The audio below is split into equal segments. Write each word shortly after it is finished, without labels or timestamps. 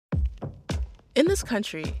In this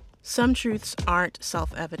country, some truths aren't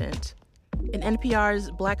self-evident. In NPR's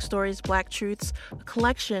Black Stories, Black Truths, a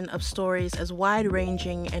collection of stories as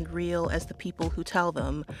wide-ranging and real as the people who tell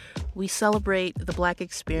them, we celebrate the Black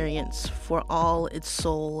experience for all its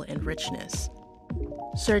soul and richness.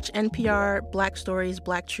 Search NPR Black Stories,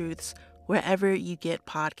 Black Truths wherever you get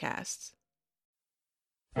podcasts.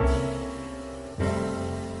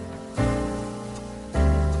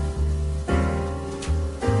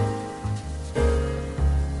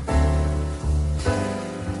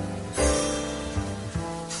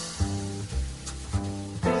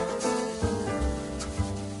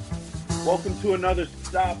 Welcome to another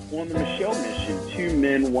stop on the Michelle Mission, 2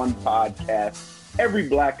 Men, 1 podcast, every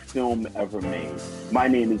Black film ever made. My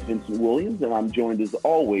name is Vincent Williams, and I'm joined as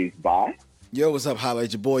always by... Yo, what's up? Holla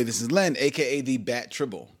at your boy. This is Len, a.k.a. the Bat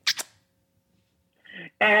Tribble.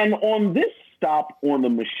 And on this stop on the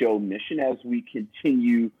Michelle Mission, as we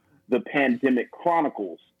continue the Pandemic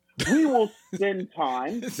Chronicles, we will spend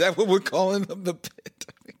time... Is that what we're calling them, the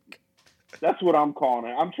pandemic? That's what I'm calling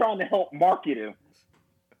it. I'm trying to help market it.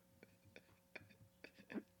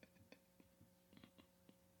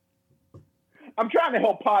 I'm trying to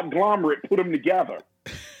help Podglomerate put them together.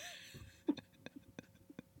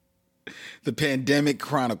 The Pandemic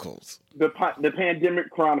Chronicles. The Pandemic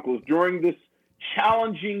Chronicles. During this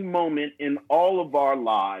challenging moment in all of our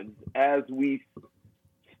lives, as we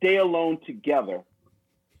stay alone together,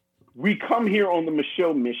 we come here on the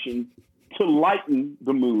Michelle Mission to lighten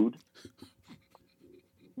the mood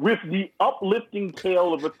with the uplifting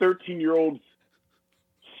tale of a 13-year-old's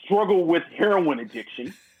struggle with heroin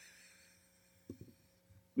addiction.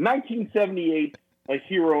 1978, A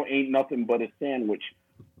Hero Ain't Nothing But a Sandwich.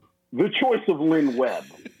 The choice of Lynn Webb.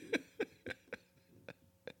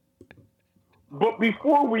 But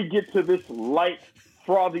before we get to this light,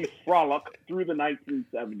 frothy frolic through the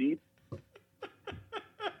 1970s,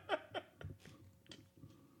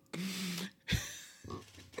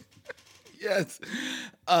 Yes.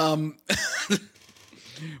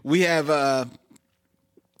 We have...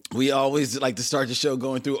 We always like to start the show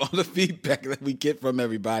going through all the feedback that we get from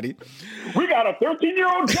everybody. We got a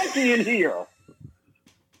 13-year-old junkie in here.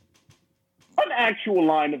 An actual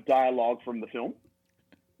line of dialogue from the film.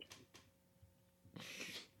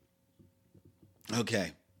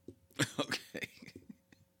 Okay.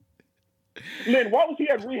 Lynn, why was he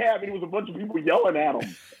at rehab and it was a bunch of people yelling at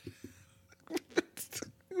him?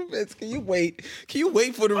 Vince, can you wait? Can you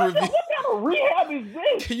wait for the review? What kind of rehab is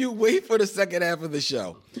this? Can you wait for the second half of the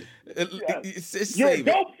show? Yes. You're a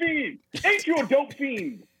dope fiend. Ain't you a dope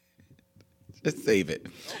fiend? Just save it. Go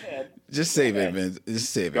ahead. Just save it, Vince. Just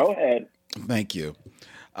save it. Go ahead. Thank you.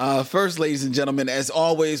 First, ladies and gentlemen, as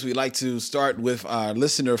always, we like to start with our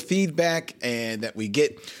listener feedback and that we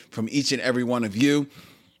get from each and every one of you.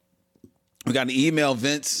 We got an email,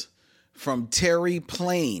 Vince, from Terry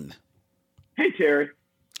Plain. Hey, Terry.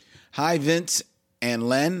 Hi, Vince and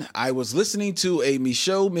Len. I was listening to a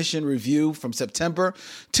Michelle Mission review from September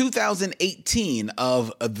 2018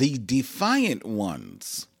 of The Defiant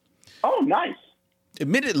Ones. Oh, nice.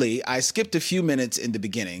 Admittedly, I skipped a few minutes in the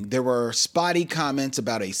beginning. There were spotty comments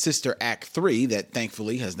about a Sister Act 3 that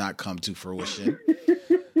thankfully has not come to fruition.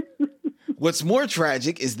 What's more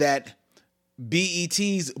tragic is that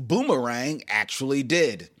BET's Boomerang actually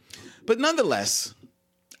did. But nonetheless,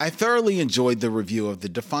 I thoroughly enjoyed the review of The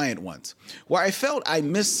Defiant Ones. Where I felt I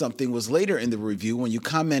missed something was later in the review when you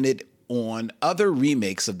commented on other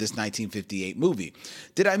remakes of this 1958 movie.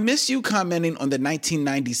 Did I miss you commenting on the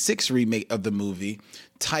 1996 remake of the movie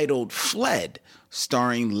titled Fled,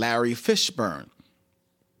 starring Larry Fishburne?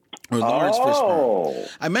 Or Lawrence Fishburne.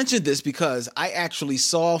 I mentioned this because I actually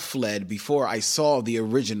saw Fled before I saw the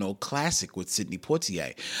original classic with Sidney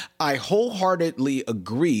Poitier. I wholeheartedly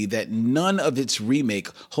agree that none of its remake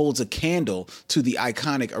holds a candle to the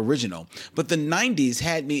iconic original, but the 90s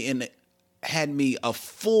had me a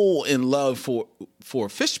full in love for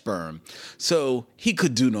Fishburne, so he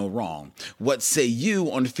could do no wrong. What say you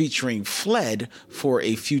on featuring Fled for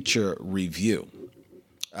a future review?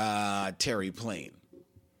 Terry Plain.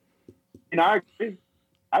 And I agree.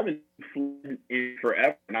 I've been in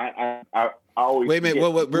forever, and I always wait a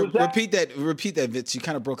minute. Repeat Repeat that, Vince. You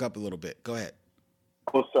kind of broke up a little bit. Go ahead.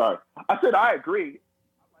 Oh, sorry. I said I agree.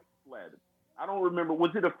 I like Fled. I don't remember.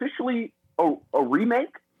 Was it officially a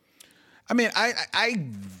remake? I mean, I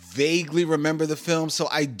vaguely remember the film, so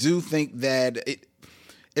I do think that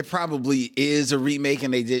it probably is a remake,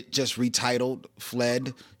 and they did just retitled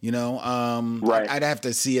Fled. You know, right? I'd have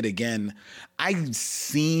to see it again. I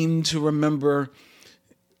seem to remember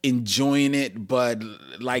enjoying it, but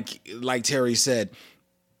like Terry said,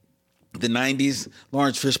 the 90s,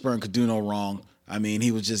 Lawrence Fishburne could do no wrong. I mean,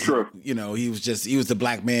 he was just, True. he was the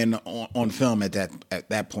black man on film at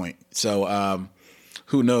that point. So,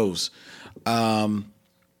 who knows?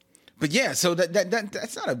 But yeah, so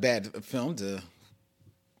that's not a bad film to.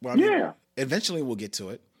 Well, I mean, eventually we'll get to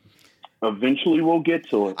it. Eventually we'll get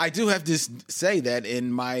to it. I do have to say that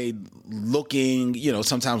in my looking,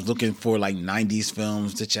 sometimes looking for like 90s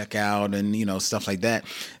films to check out and, stuff like that,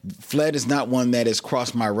 Fled is not one that has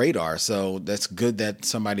crossed my radar. So that's good that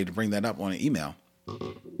somebody to bring that up on an email.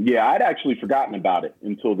 Yeah, I'd actually forgotten about it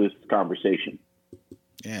until this conversation.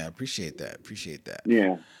 Yeah, appreciate that.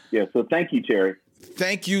 Yeah. So thank you, Terry.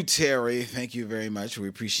 Thank you, Terry. Thank you very much. We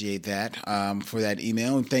appreciate that for that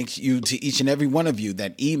email. And thank you to each and every one of you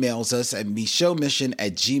that emails us at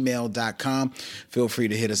meshowmission@gmail.com. Feel free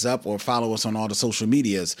to hit us up or follow us on all the social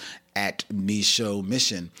medias at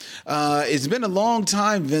meshowmission. It's been a long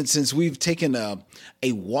time, Vince, since we've taken a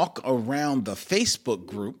walk around the Facebook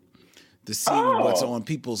group to see what's on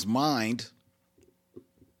people's mind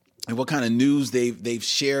and what kind of news they've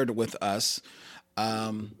shared with us.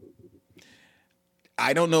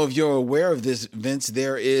 I don't know if you're aware of this, Vince.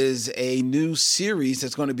 There is a new series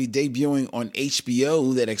that's going to be debuting on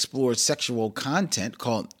HBO that explores sexual content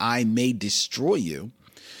called I May Destroy You.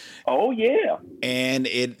 Oh, yeah. And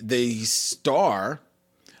the star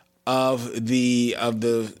of the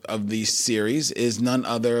series is none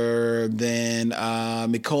other than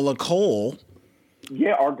Michaela Cole.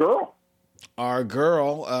 Yeah, our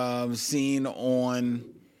girl. Seen on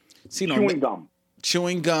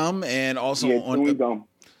Chewing Gum, and also Chewing Gum.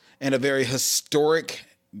 And a very historic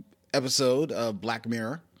episode of Black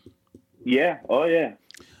Mirror. Yeah. Oh, yeah.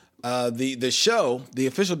 The show, the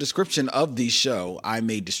official description of the show, I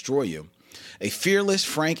May Destroy You, a fearless,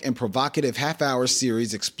 frank, and provocative half-hour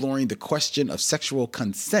series exploring the question of sexual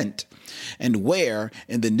consent and where,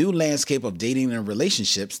 in the new landscape of dating and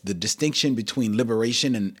relationships, the distinction between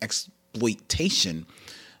liberation and exploitation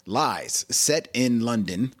lies. Set in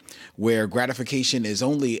London, where gratification is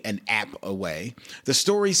only an app away, the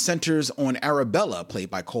story centers on Arabella, played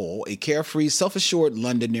by Cole, a carefree, self-assured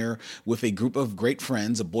Londoner with a group of great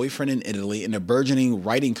friends, a boyfriend in Italy, and a burgeoning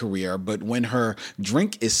writing career. But when her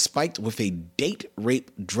drink is spiked with a date rape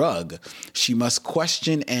drug, she must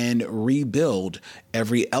question and rebuild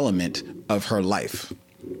every element of her life.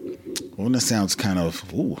 Well, that sounds kind of,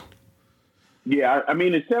 ooh. Yeah, I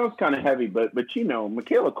mean, it sounds kind of heavy, but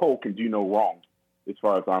Michaela Cole can do no wrong, as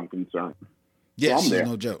far as I'm concerned. Yeah, so she's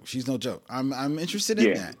no joke. She's no joke. I'm interested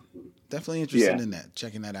in that. Definitely interested in that.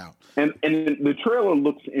 Checking that out. And the trailer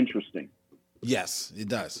looks interesting. Yes, it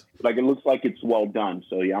does. Like, it looks like it's well done.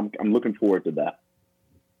 So yeah, I'm looking forward to that.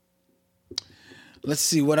 Let's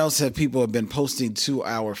see what else people have been posting to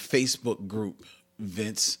our Facebook group,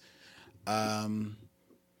 Vince. Have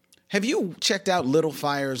you checked out Little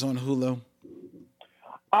Fires on Hulu?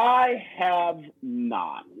 I have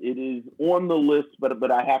not. It is on the list, but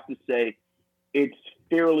I have to say it's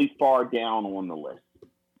fairly far down on the list.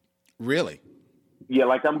 Really? Yeah,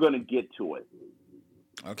 like I'm going to get to it.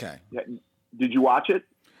 Okay. Did you watch it?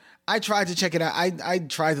 I tried to check it out. I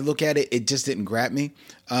tried to look at it. It just didn't grab me.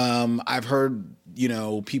 I've heard,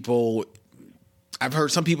 some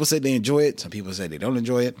people say they enjoy it. Some people say they don't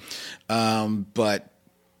enjoy it. But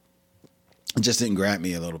it just didn't grab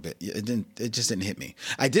me a little bit. It just didn't hit me.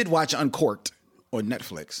 I did watch Uncorked on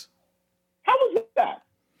Netflix. How was that?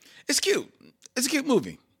 It's cute. It's a cute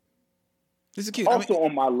movie. It's a cute. Also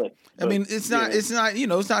on my list. It's not it's not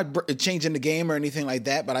changing the game or anything like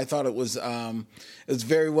that. But I thought it was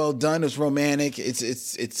very well done. It's romantic.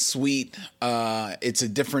 It's sweet. It's a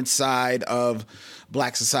different side of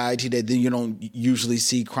Black society that you don't usually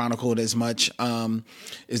see chronicled as much.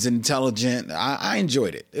 It's intelligent. I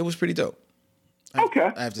enjoyed it. It was pretty dope.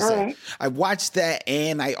 Okay. I have to say. Right. I watched that,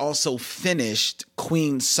 and I also finished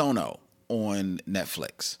Queen Sono on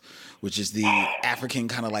Netflix, which is the African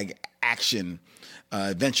kind of like action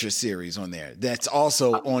adventure series on there. That's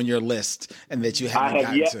also on your list, and that you haven't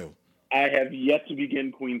gotten to. I have yet to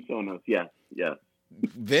begin Queen Sonos. Yes.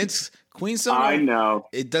 Vince, Queen Sono. I know.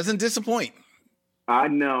 It doesn't disappoint. I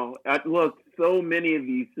know. Look, so many of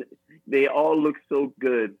these, they all look so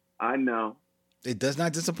good. I know. It does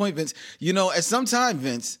not disappoint, Vince. At some time,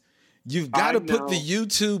 Vince, you've got to put the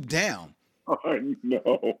YouTube down. I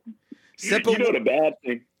know. The bad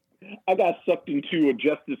thing? I got sucked into a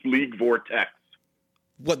Justice League vortex.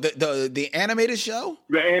 What, the animated show?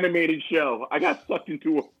 The animated show. I got sucked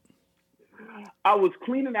into it. I was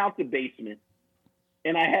cleaning out the basement,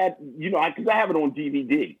 and I had, because I have it on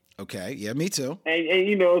DVD. Okay, yeah, me too. And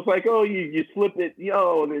it's like, oh, you slip it,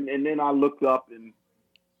 and then I looked up, and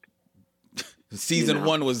Season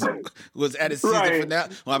one was at its season Right.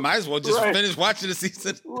 finale. Well, I might as well just finish watching the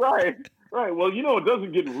season. Right. Well, it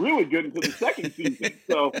doesn't get really good until the second season.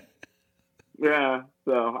 So, yeah.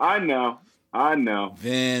 So I know.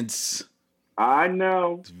 Vince,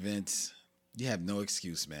 you have no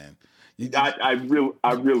excuse, man. I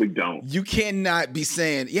really don't. You cannot be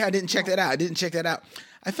saying, "Yeah, I didn't check that out."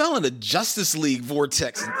 I fell in a Justice League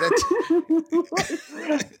vortex.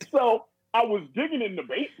 So I was digging in the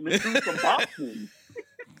basement through some boxes.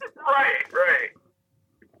 Right.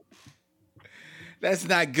 That's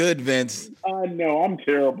not good, Vince. I know. I'm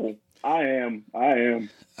terrible. I am.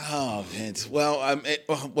 Oh, Vince. Well,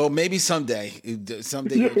 maybe someday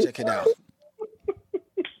you'll check it out.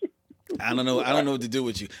 I don't know what to do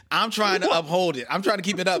with you. I'm trying to uphold it. I'm trying to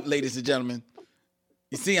keep it up, ladies and gentlemen.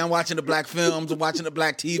 You see, I'm watching the black films. I'm watching the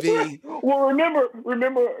black TV. Well, remember,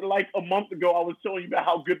 like a month ago, I was telling you about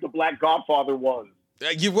how good the Black Godfather was.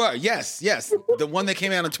 You were, yes. The one that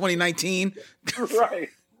came out in 2019. Right. I was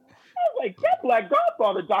like, that Black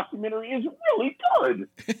Godfather documentary is really good.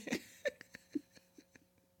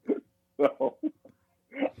 So,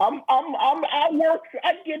 I work.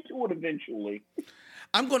 I get to it eventually.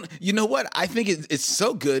 You know what? I think it's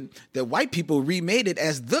so good that white people remade it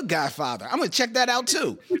as The Godfather. I'm going to check that out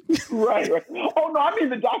too. Right. Oh, no, I mean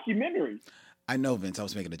the documentary. I know, Vince. I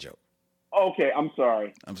was making a joke. Okay, I'm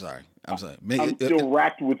sorry. I'm still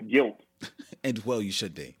racked with guilt. And, well, you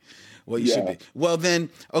should be. Should be. Well, then,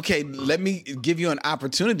 okay, let me give you an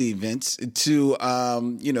opportunity, Vince, to,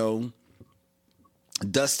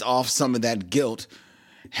 dust off some of that guilt.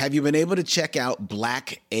 Have you been able to check out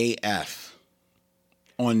Black AF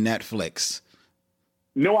on Netflix?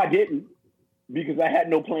 No, I didn't, because I had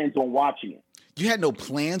no plans on watching it. You had no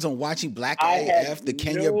plans on watching Black AF, the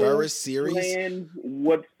Kenya Burris series? Plans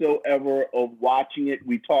whatsoever of watching it.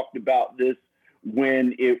 We talked about this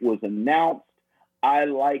when it was announced. I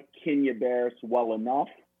like Kenya Barris well enough.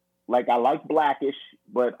 Like, I like Blackish,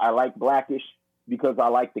 but I like Blackish because I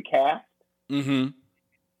like the cast. Mm-hmm.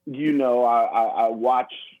 I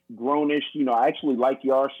watch Grownish. I actually like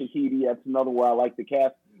Yara Shahidi. That's another where I like the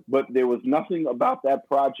cast. But there was nothing about that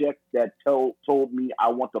project that told me I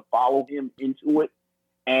want to follow him into it.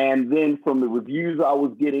 And then from the reviews I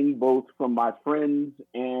was getting, both from my friends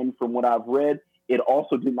and from what I've read, it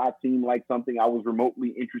also did not seem like something I was remotely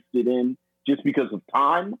interested in just because of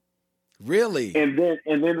time. Really? And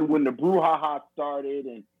then when the brouhaha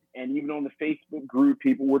started and even on the Facebook group,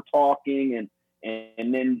 people were talking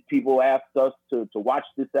and then people asked us to watch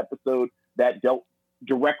this episode that dealt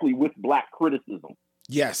directly with Black criticism.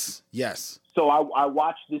 Yes. So I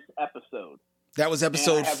watched this episode. That was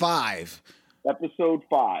episode 5. Episode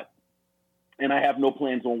 5. And I have no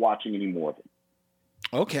plans on watching any more of it.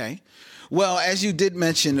 Okay. Well, as you did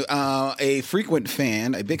mention, a frequent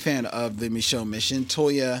fan, a big fan of the Michelle Mission,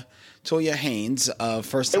 Toya Haynes,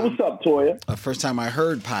 first time. Hey, what's up, Toya? First Time I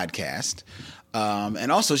Heard podcast.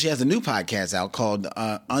 And also she has a new podcast out called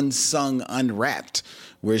Unsung Unwrapped,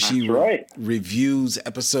 where she reviews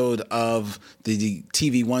episode of the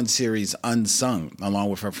TV One series Unsung, along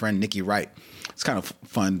with her friend Nikki Wright. It's kind of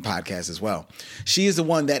fun podcast as well. She is the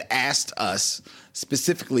one that asked us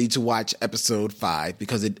specifically to watch episode 5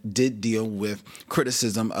 because it did deal with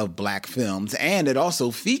criticism of Black films, and it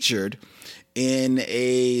also featured in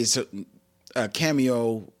a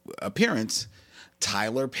cameo appearance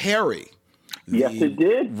Tyler Perry. Yes, it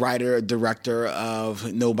did. Writer, director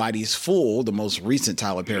of Nobody's Fool, the most recent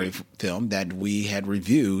Tyler Perry film that we had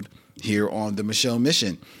reviewed here on the Michelle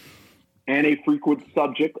Mission. And a frequent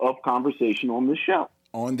subject of conversation on this show.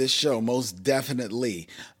 On this show, most definitely.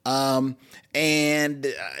 And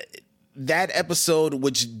that episode,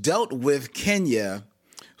 which dealt with Kenya,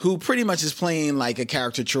 who pretty much is playing like a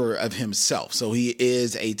caricature of himself. So he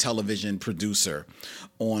is a television producer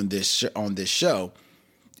on this show,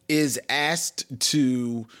 is asked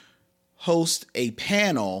to host a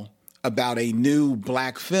panel about a new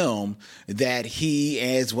Black film that he,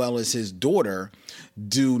 as well as his daughter,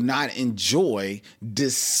 do not enjoy,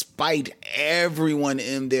 despite everyone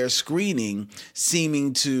in their screening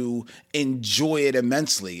seeming to enjoy it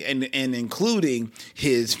immensely, and including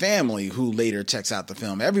his family, who later checks out the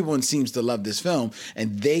film. Everyone seems to love this film,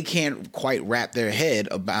 and they can't quite wrap their head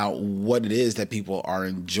about what it is that people are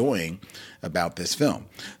enjoying about this film.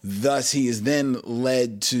 Thus, he is then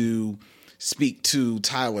led to speak to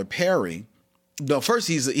Tyler Perry. No, first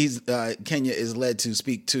Kenya is led to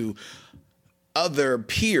speak to other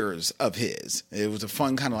peers of his. It was a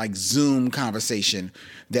fun kind of like Zoom conversation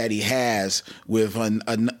that he has with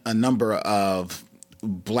a number of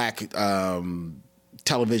Black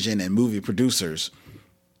television and movie producers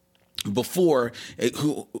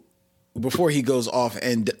before he goes off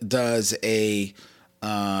and does a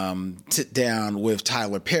sit down with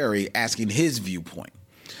Tyler Perry, asking his viewpoint.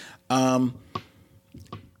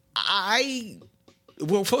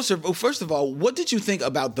 First of all, what did you think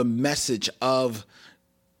about the message of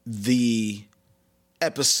the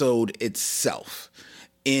episode itself?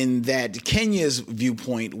 In that Kenya's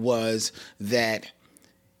viewpoint was that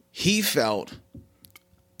he felt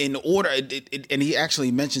in order, and he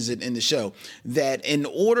actually mentions it in the show, that in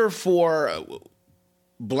order for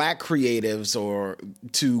Black creatives or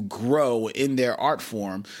to grow in their art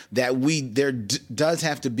form, that there does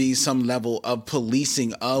have to be some level of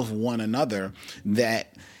policing of one another,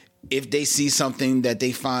 that if they see something that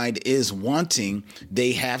they find is wanting,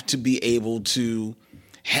 they have to be able to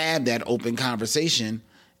have that open conversation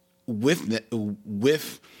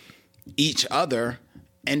with each other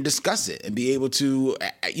and discuss it and be able to,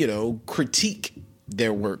 critique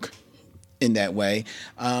their work in that way.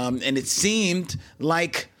 And it seemed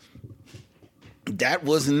like that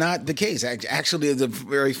was not the case. Actually, there's a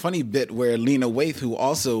very funny bit where Lena Waithe, who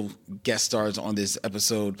also guest stars on this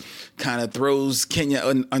episode, kind of throws Kenya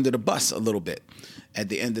under the bus a little bit at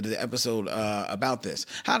the end of the episode about this.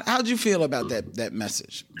 How'd you feel about that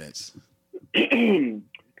message, Vince?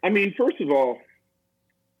 I mean, first of all,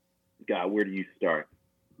 God, where do you start?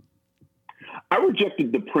 I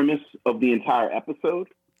rejected the premise of the entire episode.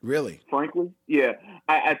 Really? Frankly, yeah.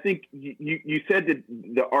 I think you said that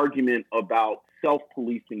the argument about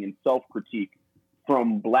self-policing and self-critique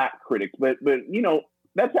from Black critics, but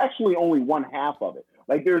that's actually only one half of it.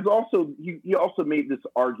 Like, there's also he also made this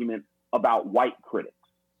argument about white critics,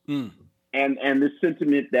 and the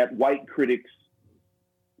sentiment that white critics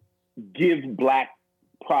give Black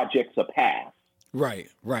projects a pass. Right.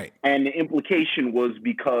 And the implication was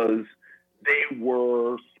because they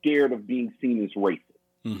were scared of being seen as racist.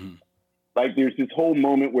 Mm-hmm. Like, there's this whole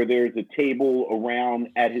moment where there's a table around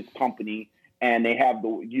at his company, and they have the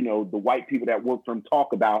white people that work for him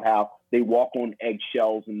talk about how they walk on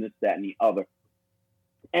eggshells and this, that, and the other.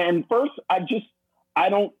 And first, I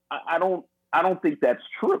don't think that's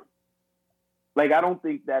true. Like, I don't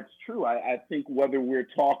think that's true. I think whether we're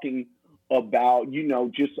talking about,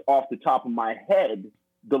 just off the top of my head,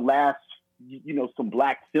 the last, some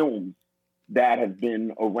Black films that have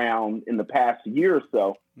been around in the past year or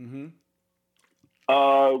so, mm-hmm.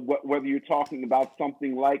 Whether you're talking about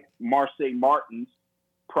something like Marsai Martin's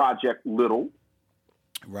Project Little,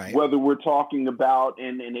 right? Whether we're talking about,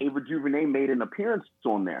 and Ava DuVernay made an appearance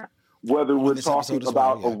on there, whether we're talking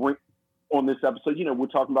about on this episode, we're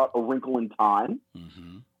talking about A Wrinkle in Time,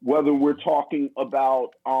 mm-hmm. whether we're talking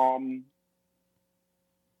about, hell,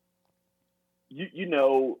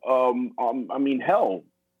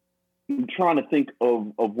 I'm trying to think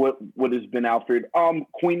of what has been out there.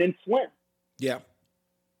 Queen and Slim. Yeah.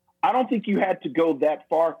 I don't think you had to go that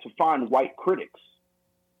far to find white critics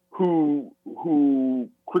who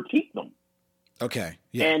critique them. Okay.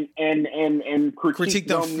 Yeah. And critique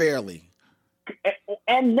them fairly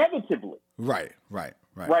and negatively. Right.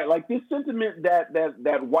 Like this sentiment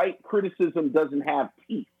that white criticism doesn't have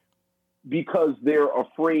teeth because they're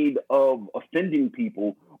afraid of offending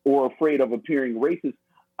people or afraid of appearing racist.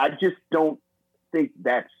 I just don't think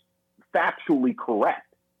that's factually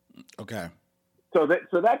correct. Okay. So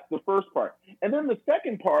that's the first part. And then the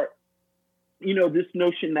second part, this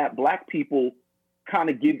notion that Black people kind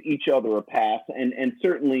of give each other a pass, and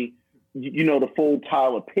certainly, to fold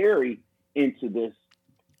Tyler Perry into this,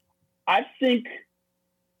 I think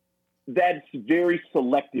that's very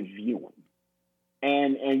selective viewing.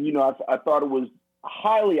 And I thought it was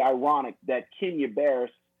highly ironic that Kenya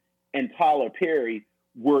Barris and Tyler Perry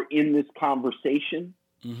were in this conversation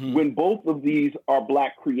mm-hmm. when both of these are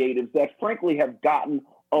Black creatives that frankly have gotten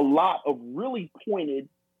a lot of really pointed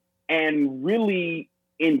and really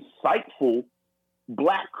insightful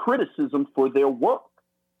Black criticism for their work.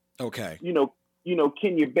 Okay.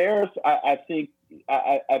 Kenya Barris, I think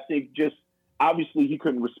just obviously he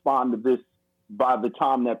couldn't respond to this by the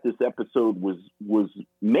time that this episode was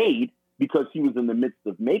made because he was in the midst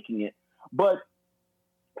of making it. But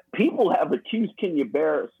people have accused Kenya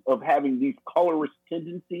Barris of having these colorist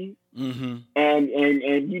tendencies mm-hmm.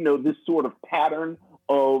 and this sort of pattern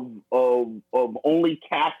of only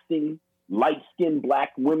casting light-skinned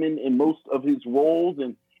Black women in most of his roles.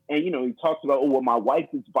 And he talks about, my wife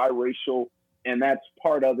is biracial and that's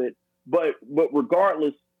part of it. But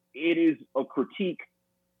regardless, it is a critique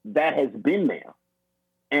that has been there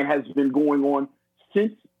and has been going on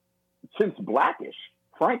since Blackish,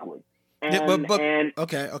 frankly. And,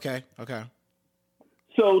 okay.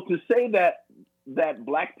 So to say that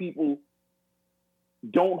Black people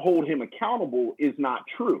don't hold him accountable is not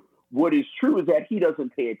true. what is true is that he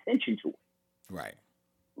doesn't pay attention to it. Right.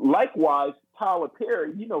 Likewise, Tyler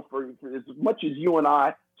Perry, for as much as you and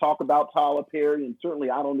I talk about Tyler Perry, and certainly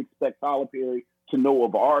I don't expect Tyler Perry to know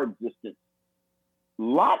of our existence,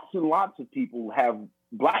 lots and lots of people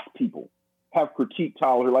black people have critiqued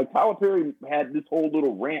Tyler. Like Tyler Perry had this whole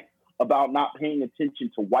little rant about not paying attention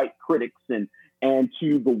to white critics and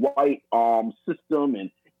to the white system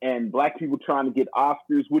and black people trying to get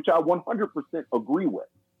Oscars, which I 100% agree with.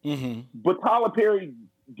 Mm-hmm. But Tyler Perry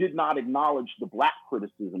did not acknowledge the black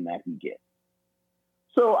criticism that he gets.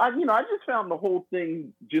 So I just found the whole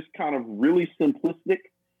thing just kind of really simplistic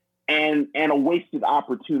and a wasted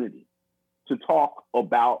opportunity to talk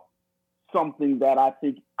about something that I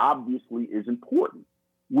think obviously is important,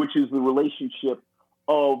 which is the relationship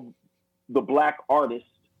of the black artist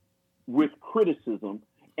with criticism,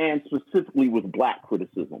 and specifically with black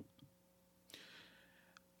criticism.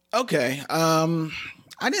 Okay. I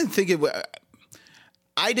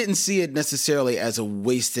didn't see it necessarily as a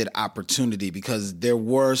wasted opportunity because there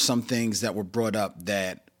were some things that were brought up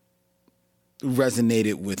that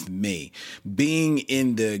resonated with me. Being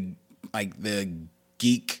in the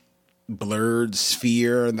geek blurred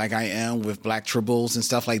sphere like I am with black tribbles and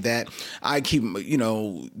stuff like that, I keep,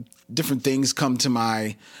 different things come to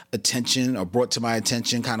my attention or brought to my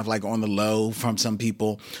attention kind of like on the low from some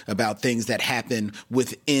people about things that happen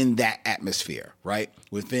within that atmosphere, right?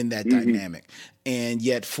 Within that dynamic. And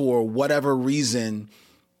yet for whatever reason,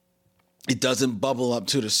 it doesn't bubble up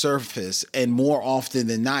to the surface. And more often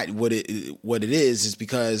than not, what it is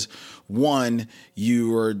because one,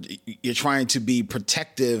 you're trying to be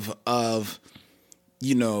protective of,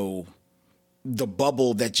 the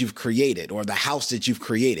bubble that you've created or the house that you've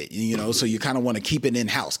created, so you kind of want to keep it in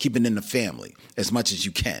house, keep it in the family as much as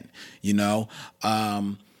you can,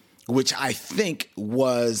 which I think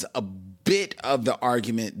was a bit of the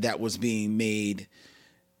argument that was being made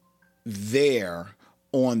there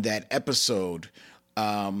on that episode.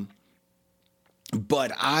 But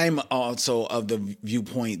I'm also of the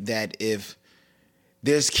viewpoint that if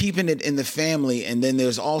there's keeping it in the family, and then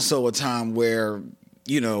there's also a time where,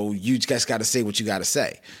 you just got to say what you got to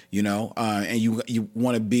say, and you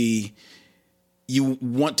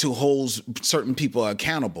want to hold certain people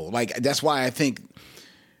accountable. Like, that's why I think,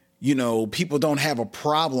 people don't have a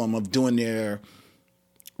problem of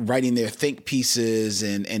writing their think pieces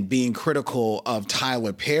and being critical of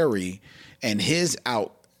Tyler Perry and his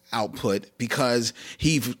output, because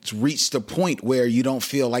he's reached a point where you don't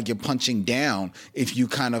feel like you're punching down if you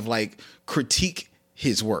kind of like critique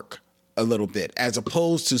his work a little bit, as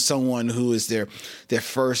opposed to someone who is their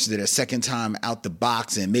second time out the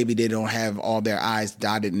box, and maybe they don't have all their I's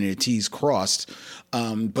dotted and their T's crossed,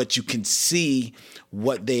 but you can see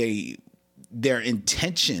what their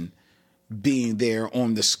intention being there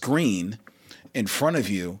on the screen in front of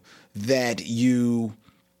you, that you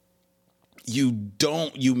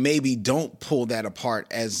maybe don't pull that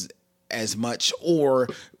apart as much or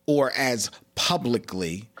as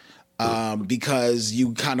publicly, because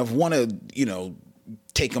you kind of want to,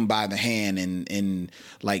 take them by the hand and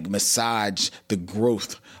like massage the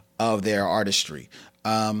growth of their artistry.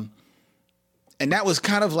 And that was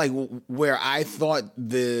kind of like where I thought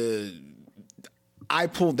I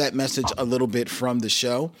pulled that message a little bit from the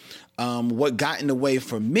show. What got in the way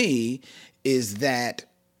for me is that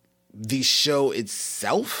the show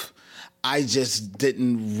itself, I just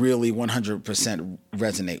didn't really 100%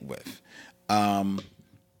 resonate with.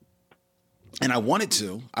 And I wanted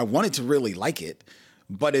to really like it,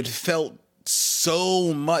 but it felt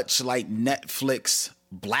so much like Netflix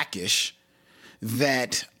Blackish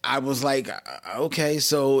that I was like, okay,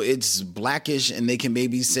 so it's Blackish, and they can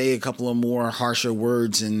maybe say a couple of more harsher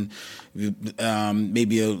words, and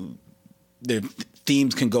maybe their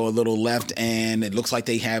themes can go a little left, and it looks like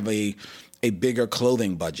they have a bigger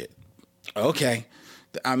clothing budget. Okay.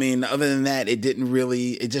 I mean, other than that, it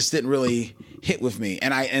just didn't really hit with me.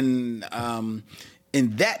 And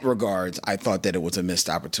in that regards, I thought that it was a missed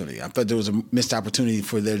opportunity. I thought there was a missed opportunity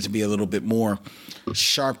for there to be a little bit more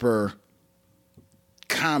sharper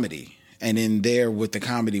comedy. And in there with the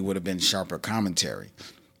comedy would have been sharper commentary.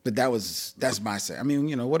 But that's my say. I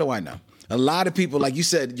mean, what do I know? A lot of people, like you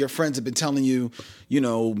said, your friends have been telling you,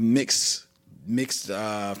 mixed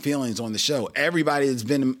feelings on the show. Everybody that's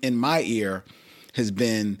been in my ear has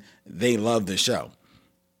been, they love the show.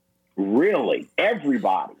 Really?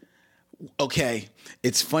 Everybody? Okay.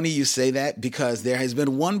 It's funny you say that, because there has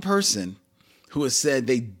been one person who has said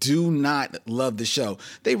they do not love the show.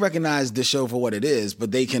 They recognize the show for what it is,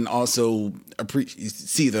 but they can also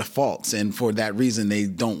see the faults. And for that reason, they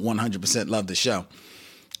don't 100% love the show.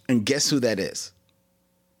 And guess who that is?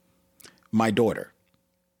 my daughter.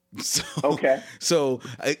 So, Okay.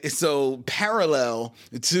 So parallel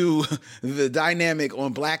to the dynamic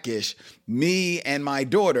on Blackish, me and my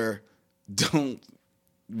daughter don't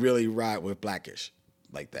really ride with Blackish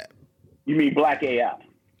like that. You mean Black AF?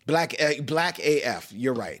 Black AF.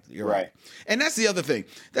 You're right. You're right. And that's the other thing.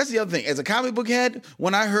 As a comic book head,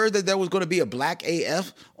 when I heard that there was going to be a Black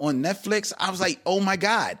AF on Netflix, I was like, oh my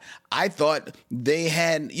God. I thought they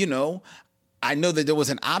had, I know that there was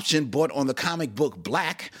an option bought on the comic book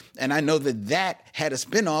Black, and I know that had a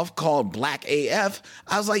spinoff called Black AF.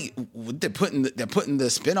 I was like, they're putting the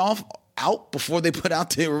spinoff out before they put out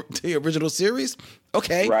the original series?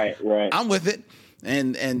 Okay. Right. I'm with it.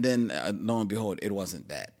 And then lo and behold, it wasn't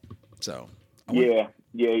that. So yeah,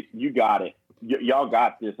 you got it. Y'all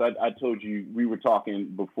got this. I told you, we were talking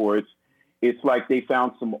before. It's like they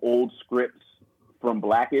found some old scripts from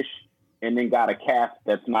Blackish and then got a cast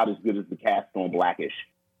that's not as good as the cast on Blackish.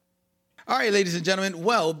 All right, ladies and gentlemen.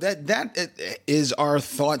 Well, that is our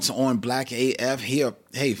thoughts on Black AF here.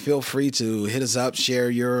 Hey, feel free to hit us up, share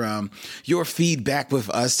your feedback with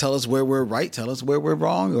us. Tell us where we're right, tell us where we're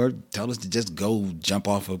wrong, or tell us to just go jump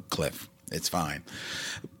off a cliff. It's fine.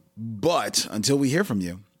 But until we hear from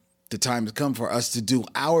you, the time has come for us to do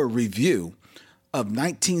our review of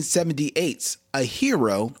 1978's A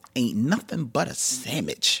Hero Ain't Nothing But a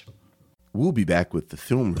Sandwich. We'll be back with the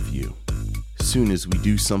film review as soon as we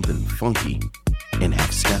do something funky and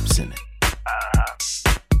have steps in it.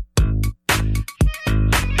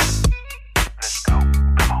 Let's go.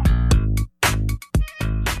 Come on.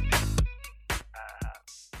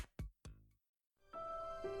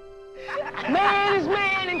 Man is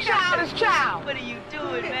man and child is child. What are you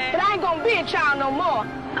doing, man? But I ain't gonna be a child no more.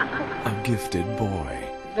 A gifted boy.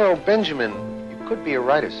 You know, Benjamin, you could be a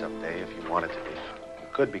writer someday if you wanted to be. You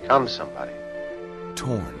could become somebody.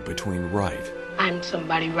 Torn between right I'm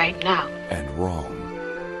somebody right now. and wrong.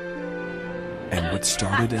 And what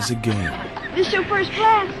started as a game This your first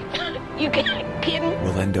class? You can't kidding?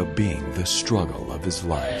 will end up being the struggle of his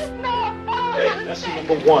life. Hey, lesson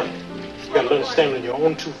number one. You gotta learn to stand on your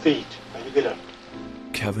own 2 feet. Now you get up.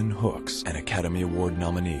 Kevin Hooks and Academy Award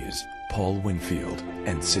nominees Paul Winfield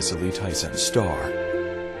and Cicely Tyson star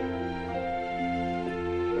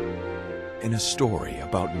in a story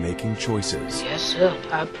about making choices Yes, sir.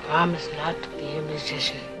 I promise not to be a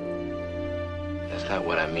musician. That's not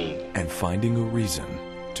what I mean. and finding a reason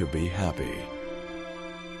to be happy.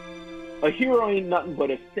 A Hero Ain't Nothing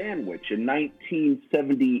But a Sandwich, a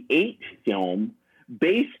 1978 film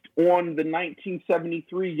based on the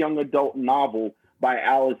 1973 young adult novel by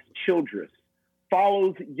Alice Childress,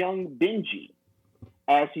 follows young Benji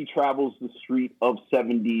as he travels the street of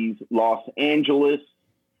 70s Los Angeles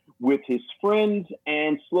with his friends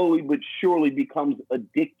and slowly but surely becomes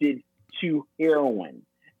addicted to heroin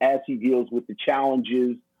as he deals with the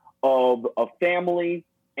challenges of a family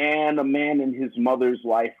and a man in his mother's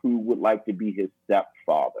life who would like to be his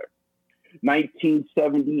stepfather.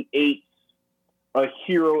 1978's A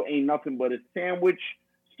Hero Ain't Nothing But a Sandwich,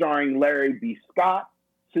 starring Larry B. Scott,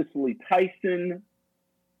 Cicely Tyson,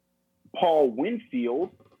 Paul Winfield,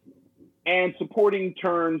 and supporting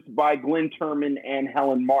turns by Glenn Turman and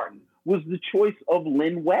Helen Martin, was the choice of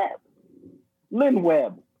Lynn Webb. Lynn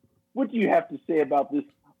Webb, what do you have to say about this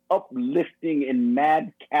uplifting and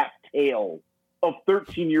madcap tale of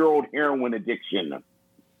 13-year-old heroin addiction?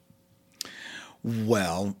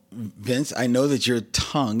 Well, Vince, I know that your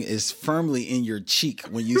tongue is firmly in your cheek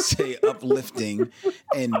when you say uplifting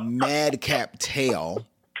and madcap tale.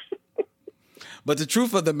 But the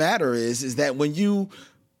truth of the matter is that when you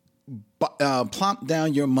plop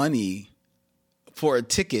down your money for a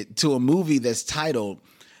ticket to a movie that's titled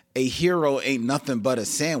A Hero Ain't Nothing But a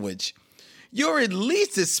Sandwich, you're at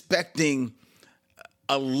least expecting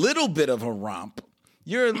a little bit of a romp.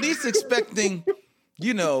 You're at least expecting,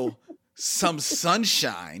 some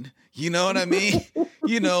sunshine. You know what I mean?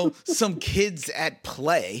 Some kids at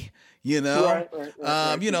play. Right.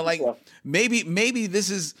 Maybe this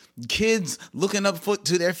is kids looking up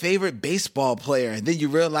to their favorite baseball player, and then you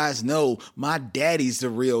realize, no, my daddy's the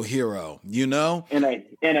real hero. And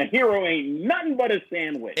a hero ain't nothing but a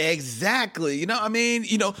sandwich. Exactly.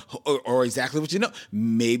 Or exactly what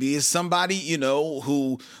maybe it's somebody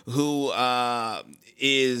who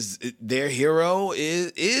is their hero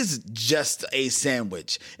is just a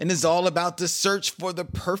sandwich, and it's all about the search for the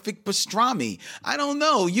perfect pastrami. I don't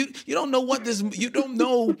know. You don't know you don't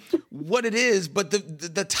know what it is, but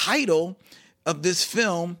the title of this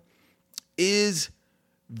film is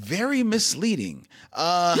very misleading.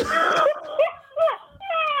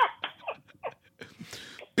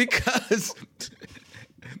 Because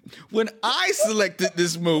when I selected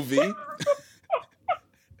this movie,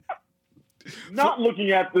 not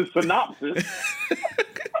looking at the synopsis,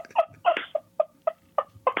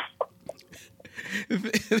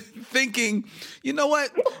 thinking, you know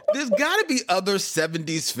what? There's got to be other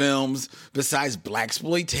 70s films besides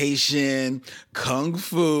blaxploitation, kung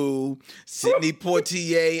fu, Sidney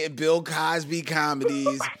Poitier and Bill Cosby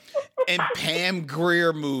comedies, and Pam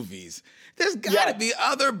Grier movies. There's got to be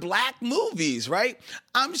other black movies, right?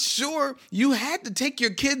 I'm sure you had to take your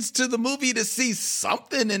kids to the movie to see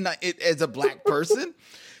something as a black person.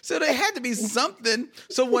 So there had to be something.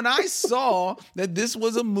 So when I saw that this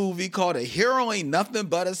was a movie called A Hero Ain't Nothing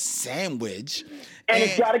But a Sandwich. And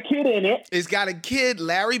it's got a kid in it. It's got a kid,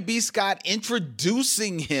 Larry B. Scott,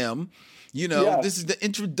 introducing him. You know, This is the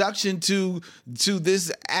introduction to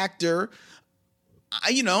this actor.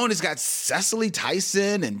 You know, and it's got Cecily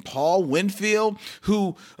Tyson and Paul Winfield,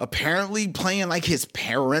 who apparently playing like his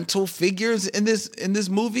parental figures in this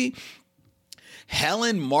movie.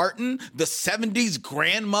 Helen Martin, the 70s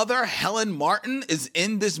grandmother, Helen Martin, is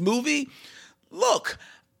in this movie. Look,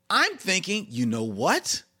 I'm thinking, you know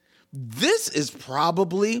what? This is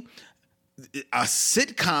probably a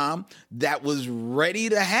sitcom that was ready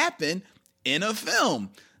to happen in a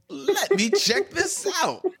film. Let me check this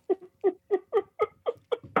out.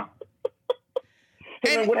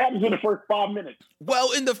 And what happens in the first 5 minutes?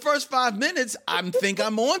 Well, in the first 5 minutes, I think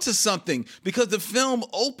I'm onto something because the film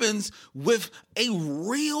opens with a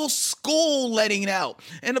real school letting out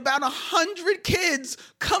and about 100 kids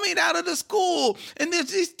coming out of the school. And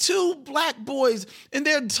there's these two black boys and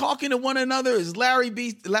they're talking to one another as Larry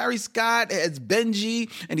Scott as Benji,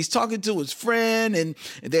 and he's talking to his friend, and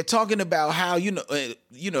they're talking about how,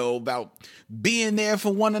 about being there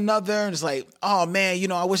for one another. And it's like, oh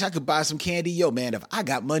man, I wish I could buy some candy. Yo, man, if I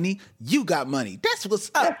got money, you got money. That's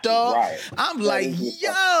what's up, dog. Right. I'm like,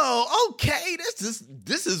 yo, okay,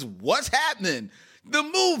 this is what's happening. The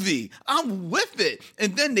movie, I'm with it.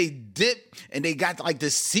 And then they dip and they got like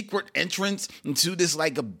this secret entrance into this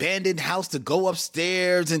like abandoned house to go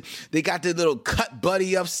upstairs, and they got their little cut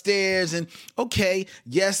buddy upstairs. And okay,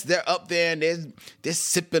 yes, they're up there and they're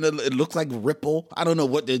sipping it looks like Ripple. I don't know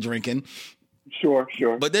what they're drinking. Sure.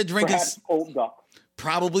 But they're drinking perhaps cold duck.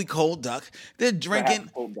 Probably cold duck. They're drinking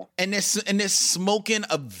and they're smoking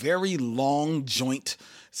a very long joint.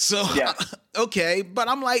 So, okay, but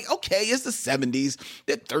I'm like, okay, it's the 70s.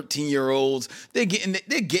 They're 13-year-olds. They're getting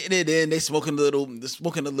it in. They're smoking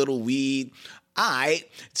a little weed. All right.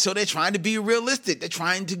 So they're trying to be realistic. They're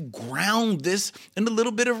trying to ground this in a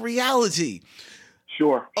little bit of reality.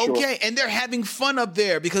 Sure. Okay, and they're having fun up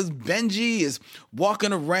there because Benji is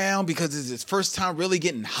walking around because it's his first time really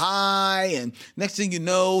getting high, and next thing you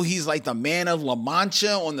know, he's like the man of La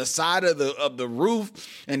Mancha on the side of the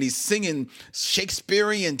roof, and he's singing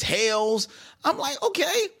Shakespearean tales. I'm like,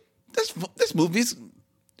 okay, this movie's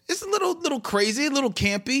it's a little crazy, a little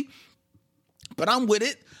campy, but I'm with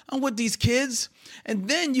it. I'm with these kids, and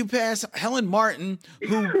then you pass Helen Martin,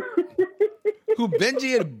 who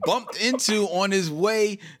Benji had bumped into on his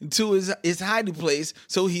way to his hiding place.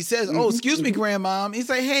 So he says, "Oh, excuse me, Grandmom." He's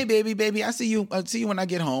like, "Hey, baby, I see you. I'll see you when I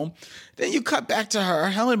get home." Then you cut back to her,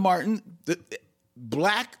 Helen Martin, the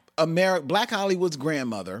Black Hollywood's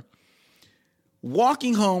grandmother,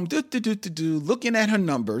 walking home, looking at her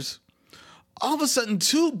numbers. All of a sudden,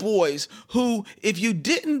 two boys who, if you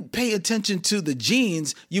didn't pay attention to the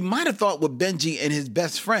jeans, you might have thought were Benji and his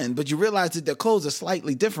best friend, but you realize that their clothes are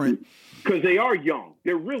slightly different. Because they are young.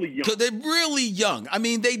 They're really young. Because they're really young. I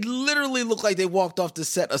mean, they literally look like they walked off the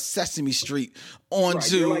set of Sesame Street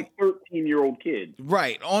onto... They're like 13-year-old kids.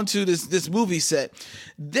 Right, onto this movie set.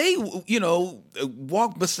 They,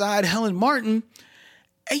 walk beside Helen Martin,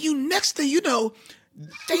 and next thing you know,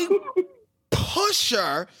 they push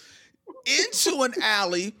her into an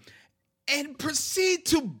alley and proceed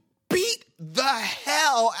to beat the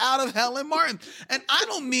hell out of Helen Martin. And I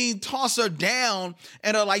don't mean toss her down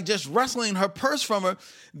and are like just wrestling her purse from her.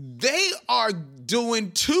 They are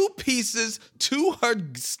doing two pieces to her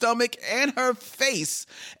stomach and her face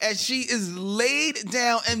as she is laid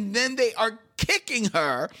down, and then they are kicking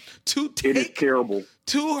her to take, it is terrible.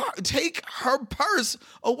 Take her purse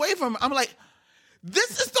away from her. I'm like,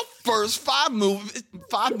 this is the first 5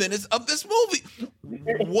 minutes of this movie.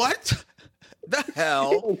 What the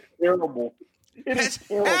hell has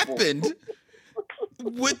happened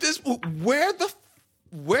with this? Where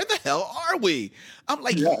the hell are we? I'm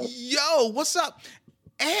like, yo, what's up?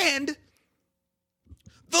 And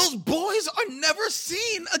those boys are never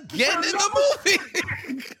seen again in the movie.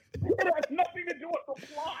 It has nothing to do with the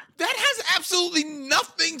plot. That has absolutely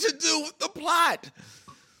nothing to do with the plot.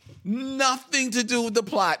 Nothing to do with the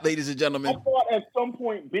plot, ladies and I gentlemen. thought at some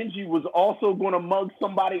point Benji was also going to mug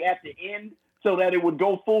somebody at the end so that it would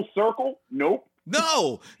go full circle. Nope.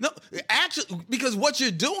 No, actually, because what you're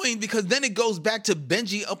doing, because then it goes back to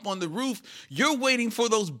Benji up on the roof. You're waiting for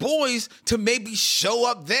those boys to maybe show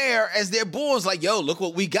up there as their boys, like, yo, look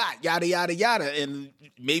what we got, yada, yada, yada. And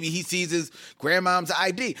maybe he sees his grandmom's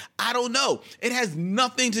ID. I don't know. It has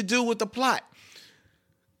nothing to do with the plot.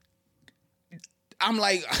 I'm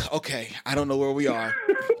like, okay, I don't know where we are.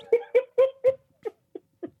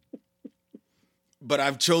 But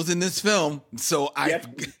I've chosen this film, so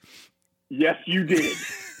Yes, you did.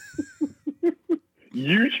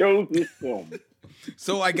 You chose this film.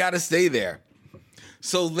 So I got to stay there.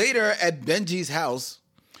 So later at Benji's house,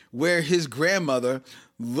 where his grandmother,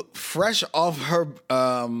 fresh off her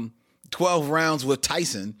 12 rounds with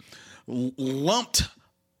Tyson, lumped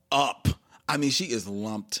up. I mean, she is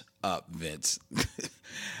lumped up, Vince.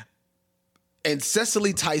 And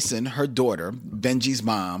Cecily Tyson, her daughter, Benji's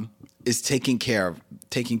mom, is taking care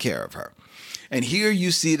of her. And here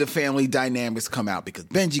you see the family dynamics come out because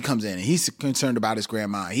Benji comes in and he's concerned about his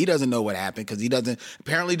grandma. He doesn't know what happened because he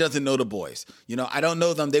apparently doesn't know the boys. You know, I don't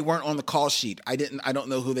know them. They weren't on the call sheet. I don't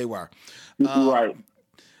know who they were. Right.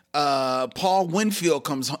 Paul Winfield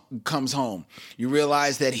comes home. You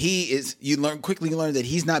realize that quickly learn that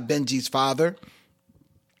he's not Benji's father.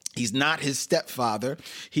 He's not his stepfather.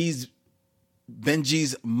 He's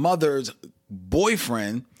Benji's mother's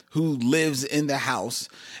boyfriend who lives in the house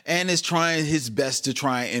and is trying his best to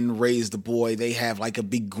try and raise the boy. They have like a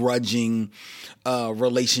begrudging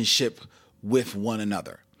relationship with one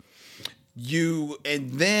another.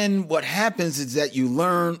 And then what happens is that you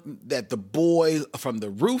learn that the boy from the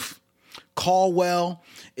roof, Caldwell,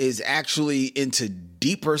 is actually into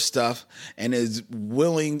deeper stuff and is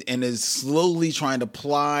willing and is slowly trying to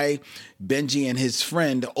ply Benji and his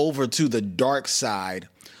friend over to the dark side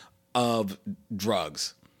of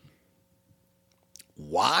drugs.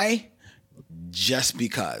 Why? Just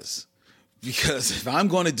because. Because if I'm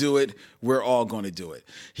going to do it, we're all going to do it.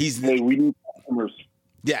 We need customers.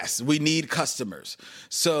 Yes, we need customers.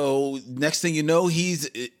 So next thing you know, he's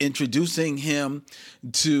introducing him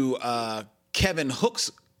to Kevin Hook's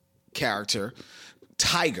character,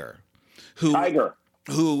 Tiger,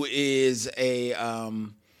 who is a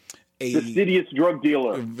fastidious drug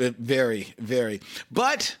dealer. Very, very,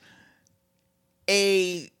 but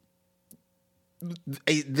the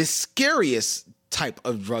scariest type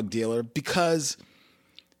of drug dealer because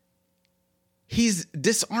he's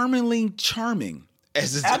disarmingly charming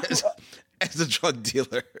as a drug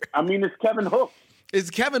dealer. I mean, it's Kevin Hooks. It's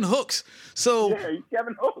Kevin Hooks. So yeah, he's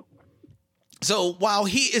Kevin Hooks. So while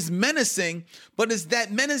he is menacing, but it's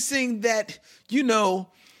that menacing that you know,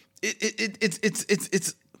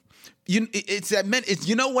 it's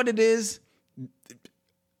you know what it is.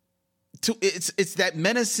 It's that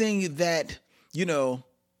menacing that, you know,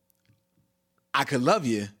 I could love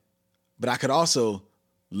you, but I could also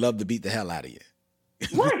love to beat the hell out of you.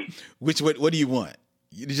 Right. What do you want?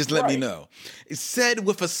 You just let me know. It's said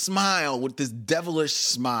with a smile, with this devilish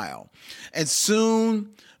smile. And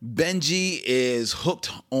soon Benji is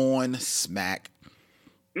hooked on smack.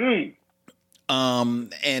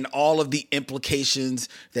 And all of the implications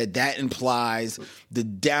that implies, the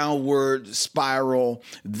downward spiral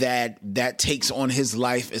that takes on his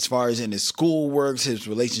life as far as in his school works, his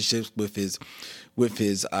relationships with his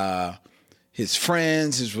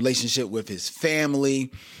friends, his relationship with his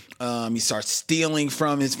family. He starts stealing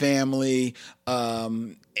from his family.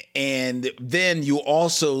 And then you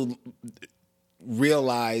also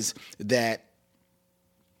realize that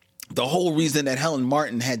the whole reason that Helen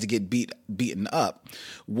Martin had to get beaten up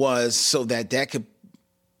was so that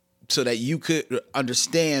you could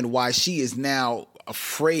understand why she is now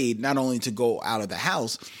afraid not only to go out of the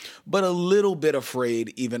house, but a little bit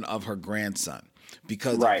afraid even of her grandson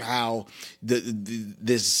because of how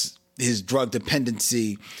his drug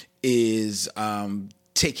dependency is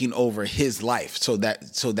taking over his life, so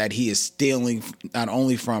that he is stealing not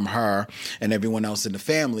only from her and everyone else in the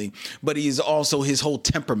family, but he's also, his whole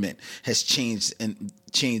temperament has changed in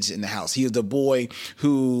the house. He is the boy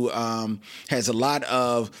who has a lot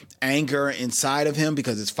of anger inside of him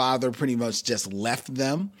because his father pretty much just left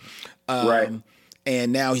them.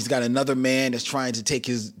 And now he's got another man that's trying to take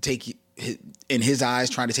his in his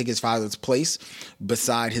eyes, trying to take his father's place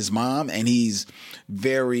beside his mom. And he's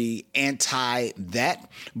very anti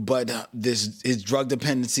that, but his drug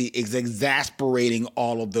dependency is exasperating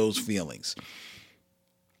all of those feelings.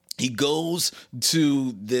 He goes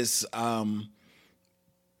to this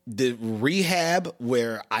the rehab,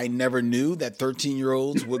 where I never knew that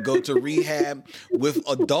 13-year-olds would go to rehab with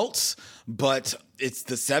adults, but it's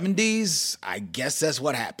the 70s. I guess that's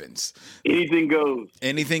what happens. Anything goes.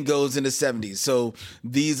 Anything goes in the 70s. So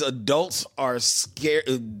these adults are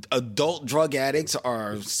scared. Adult drug addicts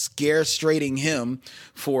are scarestrating him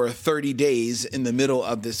for 30 days in the middle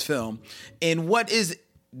of this film. And what is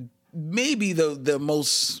maybe the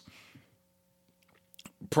most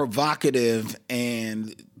provocative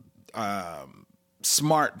and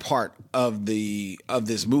smart part of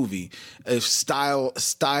this movie,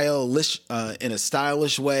 stylish in a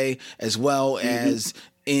stylish way, as well as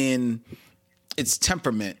in its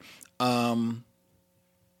temperament. So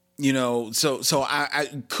I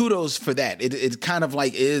kudos for that. It kind of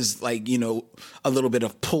like is like, a little bit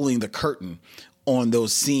of pulling the curtain on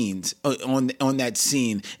those scenes, on that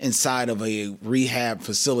scene inside of a rehab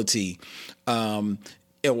facility,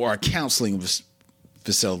 or a counseling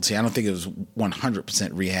facility. I don't think it was 100%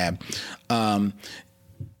 rehab, in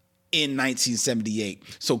 1978.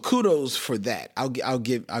 So kudos for that. I'll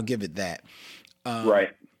give it that. Right.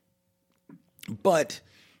 But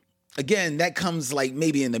again, that comes like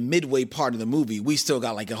maybe in the midway part of the movie. We still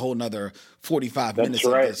got like a whole nother 45 minutes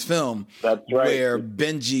of this film. That's right. Where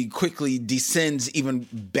Benji quickly descends even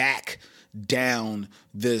back down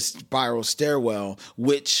this spiral stairwell,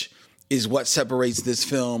 which is what separates this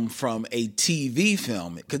film from a TV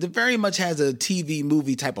film, because it very much has a TV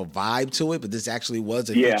movie type of vibe to it, but this actually was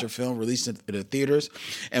a feature film released in the theaters.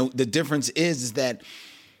 And the difference is that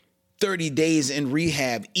 30 days in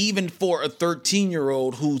rehab, even for a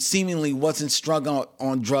 13-year-old who seemingly wasn't strung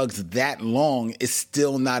on drugs that long, is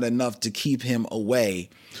still not enough to keep him away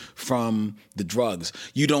from the drugs.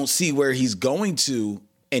 You don't see where he's going to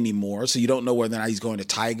anymore, so you don't know whether or not he's going to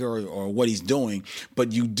Tiger or what he's doing,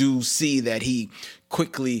 but you do see that he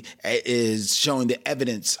quickly is showing the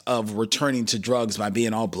evidence of returning to drugs by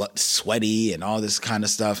being all sweaty and all this kind of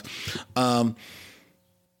stuff.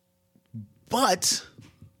 But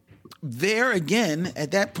there again,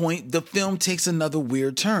 at that point, the film takes another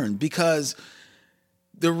weird turn, because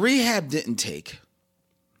the rehab didn't take.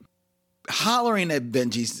 Hollering at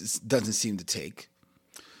Benji doesn't seem to take.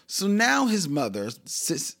 So now his mother,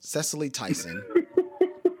 Cecily Tyson,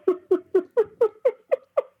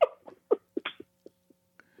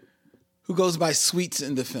 who goes by Sweets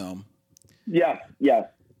in the film, Yes.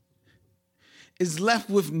 is left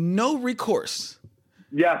with no recourse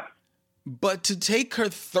Yes. but to take her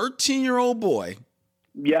 13-year-old boy,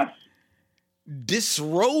 Yes.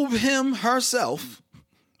 disrobe him herself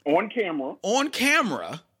On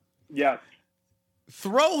camera. Yes.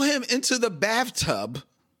 throw him into the bathtub,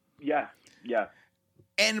 Yes.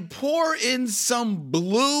 and pour in some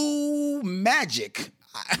blue magic.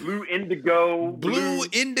 Blue indigo. Blue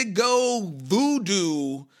indigo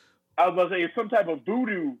voodoo. I was about to say it's some type of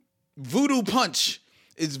voodoo. Voodoo punch.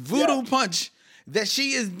 It's voodoo punch that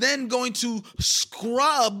she is then going to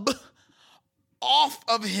scrub off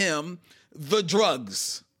of him the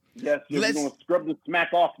drugs. Yes, we're going to scrub the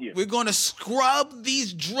smack off you. We're going to scrub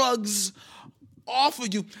these drugs off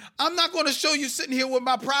of you. I'm not going to show you sitting here with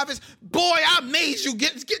my privates. Boy, I made you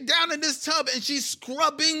get down in this tub, and she's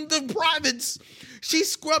scrubbing the privates.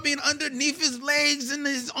 She's scrubbing underneath his legs and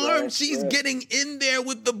his arms. She's getting in there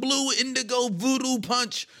with the blue indigo voodoo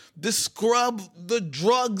punch to scrub the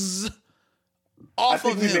drugs off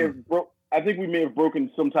of him. I think we may have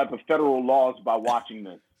broken some type of federal laws by watching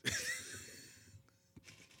this.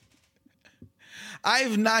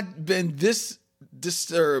 I've not been this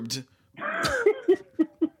disturbed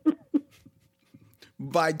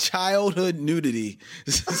by childhood nudity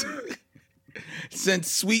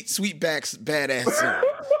since Sweetback's Badass Song.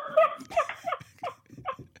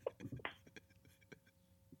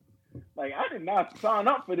 Like, I did not sign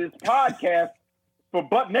up for this podcast for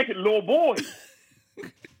butt-naked little boys.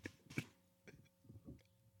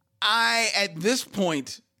 I, at this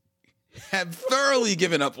point, have thoroughly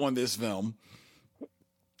given up on this film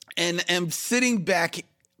and am sitting back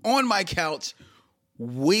on my couch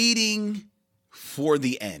waiting for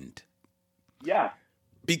the end. Yeah.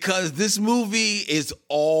 Because this movie is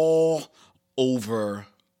all over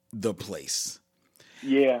the place.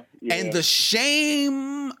 Yeah. And the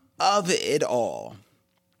shame of it all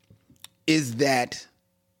is that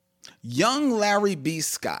young Larry B.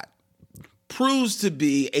 Scott proves to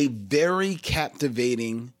be a very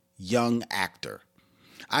captivating young actor.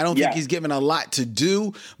 I don't think he's given a lot to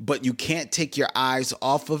do, but you can't take your eyes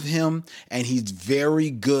off of him, and he's very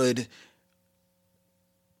good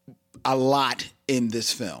a lot in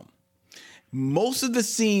this film. Most of the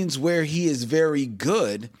scenes where he is very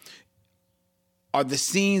good are the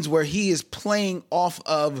scenes where he is playing off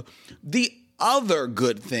of the other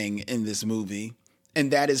good thing in this movie,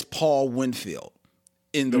 and that is Paul Winfield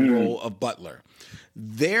in the role of Butler.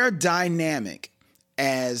 Their dynamic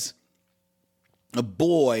as a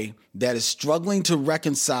boy that is struggling to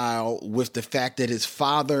reconcile with the fact that his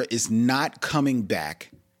father is not coming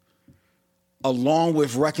back, along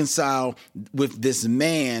with reconcile with this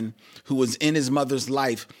man who was in his mother's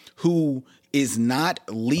life who is not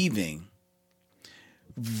leaving,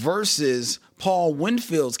 versus Paul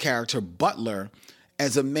Winfield's character, Butler,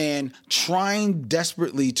 as a man trying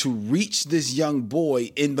desperately to reach this young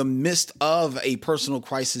boy in the midst of a personal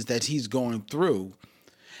crisis that he's going through,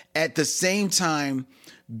 at the same time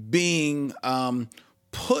being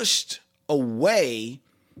pushed away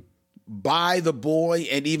by the boy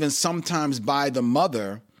and even sometimes by the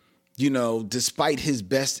mother, you know, despite his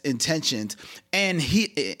best intentions, and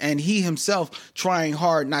he himself trying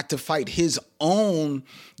hard not to fight his own,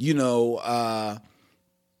 you know,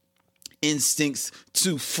 instincts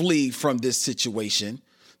to flee from this situation,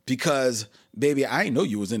 because baby, I didn't know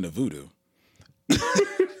you was into voodoo.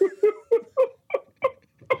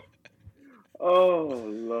 Oh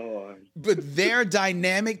Lord. But their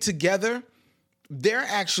dynamic together, they're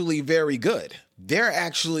actually very good. They're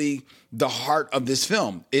actually the heart of this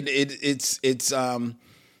film. It's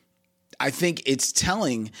I think it's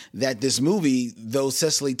telling that this movie, though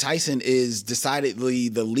Cecily Tyson is decidedly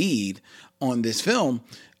the lead on this film,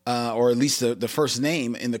 or at least the first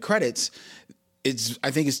name in the credits,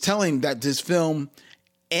 I think it's telling that this film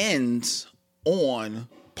ends on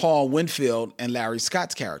Paul Winfield and Larry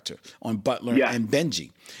Scott's character, on Butler and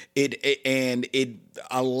Benji.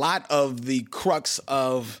 A lot of the crux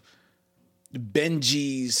of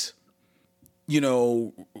Benji's, you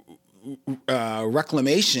know,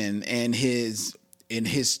 reclamation and his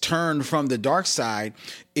turn from the dark side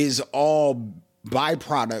is all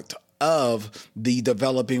byproduct of the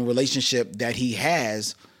developing relationship that he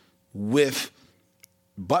has with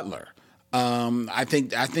Butler. I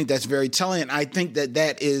think that's very telling. I think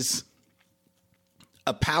that is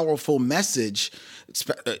a powerful message,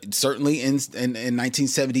 certainly in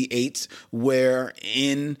 1978, where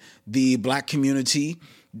in the Black community,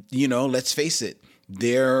 you know, let's face it,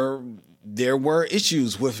 there were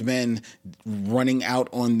issues with men running out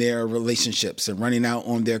on their relationships and running out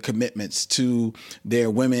on their commitments to their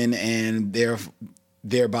women and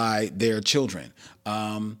thereby their children.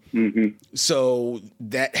 So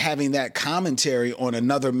that having that commentary on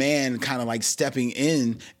another man kind of like stepping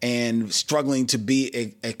in and struggling to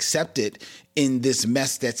be accepted in this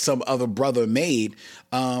mess that some other brother made,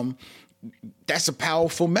 that's a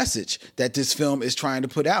powerful message that this film is trying to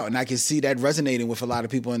put out. And I can see that resonating with a lot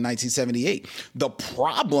of people in 1978. The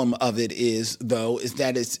problem of it is, though, is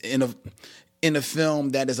that it's in a film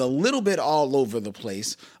that is a little bit all over the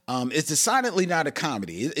place. It's decidedly not a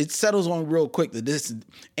comedy. It settles on real quick that this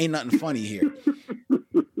ain't nothing funny here.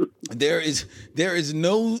 There is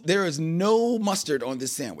no mustard on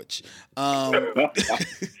this sandwich.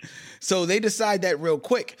 So they decide that real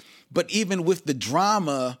quick. But even with the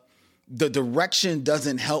drama, the direction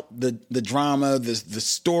doesn't help the drama, the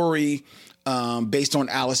story, based on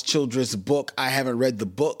Alice Childress' book. I haven't read the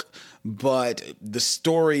book, but the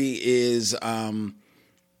story is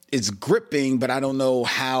gripping, but I don't know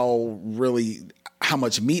how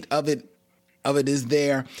much meat of it is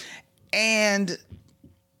there. And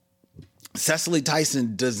Cecily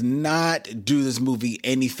Tyson does not do this movie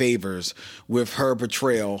any favors with her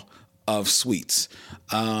portrayal of Sweets.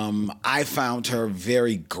 I found her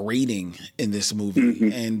very grating in this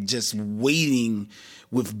movie, and just waiting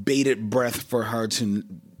with bated breath for her to,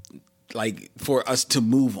 for us to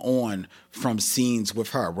move on from scenes with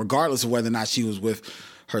her, regardless of whether or not she was with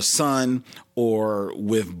her son or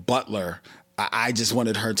with Butler. I just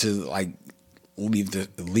wanted her to leave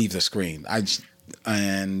the screen.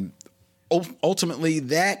 And ultimately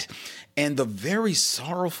that, and the very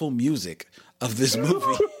sorrowful music of this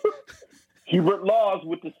movie. Hubert Laws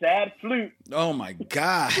with the sad flute. Oh my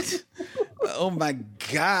God. Oh my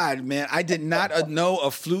God, man. I did not know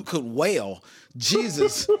a flute could wail.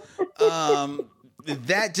 Jesus.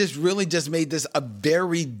 That just really just made this a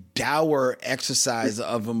very dour exercise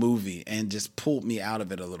of a movie and just pulled me out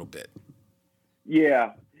of it a little bit.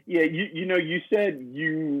 Yeah. Yeah. You said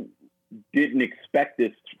you didn't expect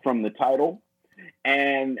this from the title.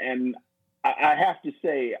 And I have to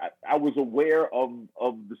say, I was aware of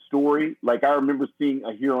the story. Like, I remember seeing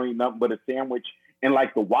A Hero Ain't Nothing But a Sandwich in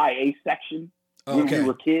the YA section when we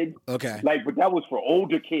were kids. Okay. But that was for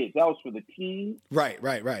older kids. That was for the teens. Right.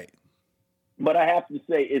 But I have to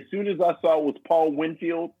say, as soon as I saw it was Paul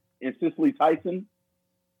Winfield and Cecily Tyson,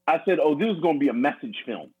 I said, "Oh, this is going to be a message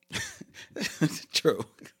film." True.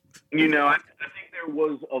 You know, I think there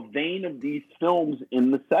was a vein of these films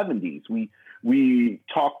in the 70s. We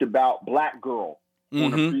talked about Black Girl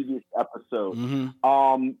on a previous episode.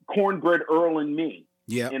 Cornbread Earl and Me,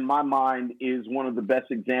 in my mind, is one of the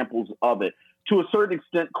best examples of it. To a certain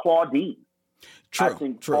extent, Claudine, I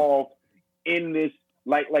think, falls in this,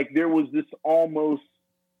 like there was this almost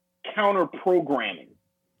counter-programming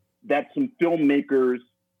that some filmmakers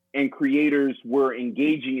and creators were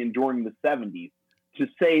engaging in during the 70s to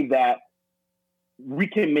say that we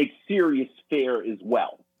can make serious fare as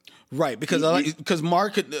well. Right, because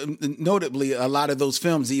Mark, notably, a lot of those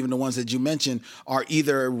films, even the ones that you mentioned, are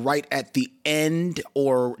either right at the end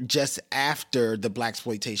or just after the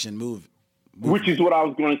blaxploitation movie. Which is what I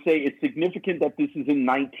was going to say. It's significant that this is in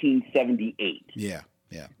 1978. Yeah.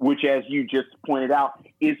 Which, as you just pointed out,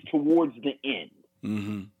 is towards the end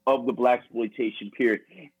of the blaxploitation period,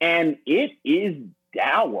 and it is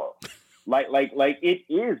dour. like it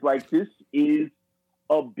is like this is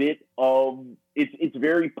a bit of it's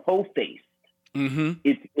very po-faced.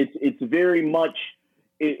 It's very much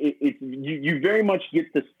you very much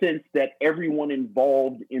get the sense that everyone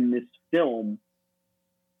involved in this film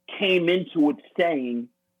came into it saying,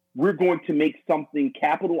 we're going to make something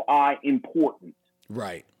capital I important.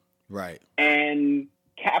 Right. And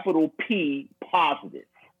capital P positive.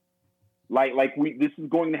 This is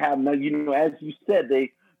going to have, you know, as you said,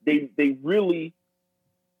 they really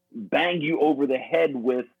bang you over the head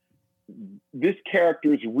with this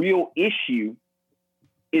character's real issue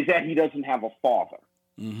is that he doesn't have a father.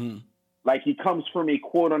 Like, he comes from a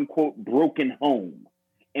quote unquote broken home.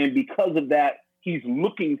 And because of that, he's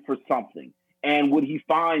looking for something. And what he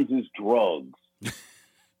finds is drugs.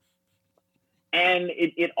 And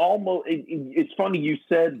it's funny you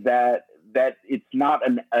said that it's not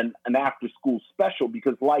an after school special,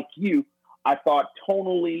 because like you, I thought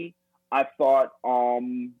tonally,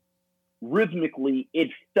 rhythmically,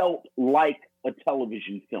 it felt like a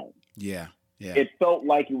television film. Yeah. It felt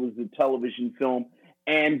like it was a television film.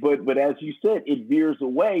 But as you said, it veers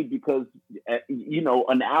away because, you know,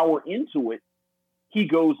 an hour into it, he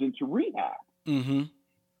goes into rehab.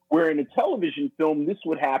 Where in a television film, this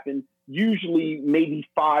would happen usually maybe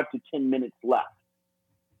 5 to 10 minutes left.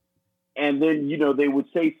 And then, you know, they would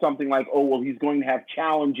say something like, oh, well, he's going to have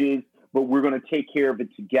challenges, but we're going to take care of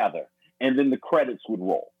it together. And then the credits would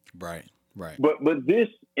roll. Right. But this,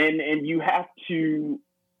 and you have to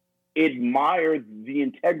admire the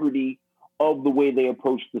integrity of the way they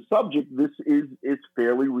approach the subject. This is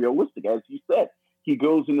fairly realistic. As you said, he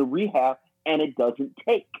goes into rehab and it doesn't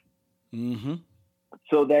take.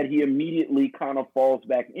 So that he immediately kind of falls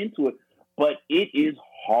back into it. But it is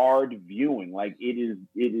hard viewing. Like, it is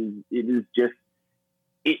just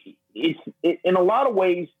in a lot of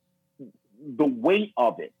ways, the weight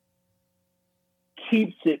of it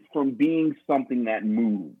keeps it from being something that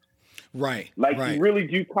moves. Right. You really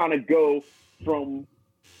do kind of go from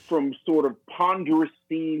sort of ponderous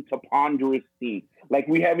scene to ponderous scene. Like,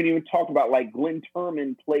 we haven't even talked about, like, Glenn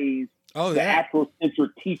Turman plays the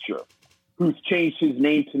Afrocentric teacher who's changed his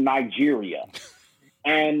name to Nigeria.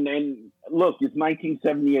 And look, it's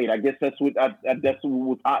 1978. I guess that's what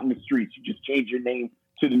was hot in the streets. You just change your name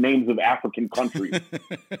to the names of African countries.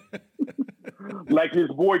 Like his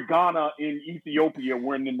boy Ghana in Ethiopia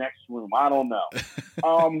were in the next room. I don't know.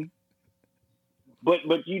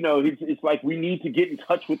 But you know, it's like we need to get in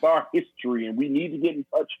touch with our history and we need to get in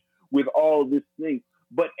touch with all of this thing.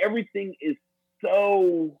 But everything is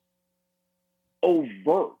so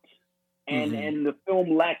overt and the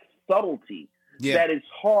film lacks subtlety that it's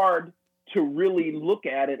hard to really look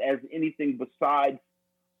at it as anything besides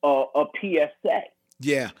a PSA.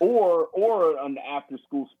 Yeah. Or an after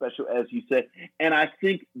school special, as you said. And I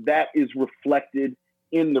think that is reflected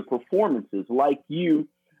in the performances. Like you,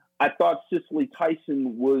 I thought Cicely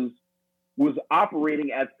Tyson was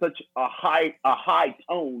operating at such a high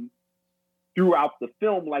tone throughout the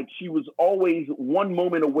film. Like, she was always one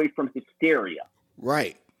moment away from hysteria.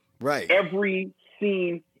 Right. Every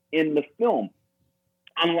scene in the film.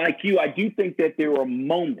 Unlike you, I do think that there are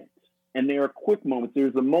moments, and there are quick moments.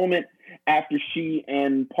 There's a moment after she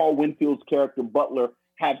and Paul Winfield's character Butler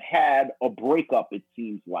have had a breakup, it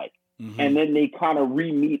seems like. And then they kind of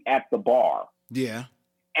re-meet at the bar. Yeah.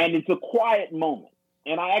 And it's a quiet moment.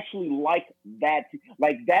 And I actually like that.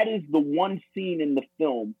 Like, that is the one scene in the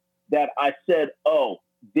film that I said, oh,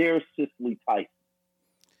 there's Cicely Tyson.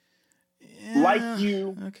 Yeah, like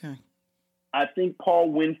you, okay. I think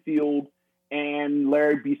Paul Winfield and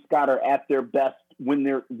Larry B. Scott are at their best when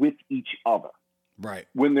they're with each other. Right.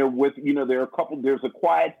 When they're with, you know, there's a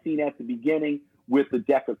quiet scene at the beginning with a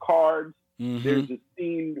deck of cards. Mm-hmm. There's a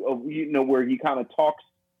scene of, where he kind of talks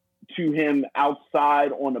to him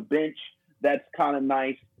outside on a bench. That's kind of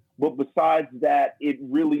nice. But besides that, it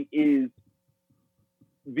really is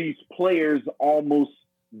these players almost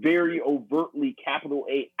very overtly, capital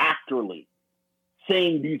A, actorly,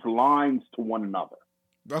 saying these lines to one another.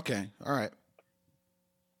 Okay. All right.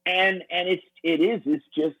 And it's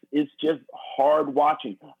just hard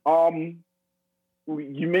watching.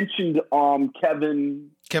 You mentioned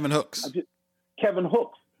Kevin Hooks. Kevin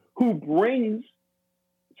Hooks, who brings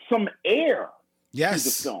some air Yes. to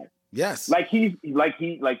the film. Yes. Like he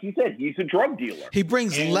said, he's a drug dealer. He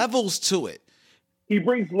brings levels to it. He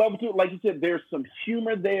brings levels to it. Like you said, there's some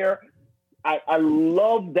humor there. I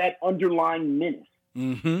love that underlying menace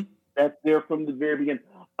that's there from the very beginning.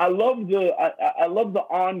 I love the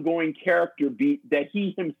ongoing character beat that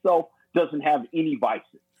he himself doesn't have any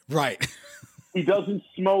vices. Right. He doesn't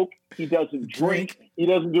smoke. He doesn't drink. He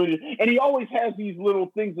doesn't do anything. And he always has these little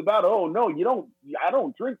things about, oh, no, I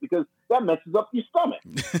don't drink because that messes up your stomach.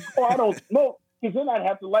 Or I don't smoke because then I'd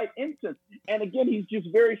have to light incense. And again, he's just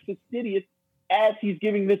very fastidious as he's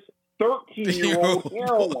giving this 13-year-old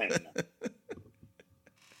heroin.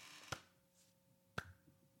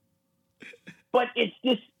 But it's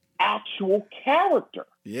this actual character.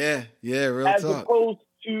 Yeah, real as talk. Opposed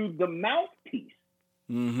to the mouthpiece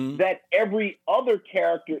that every other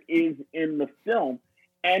character is in the film.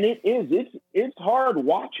 And it's hard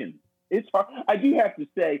watching. It's hard. I do have to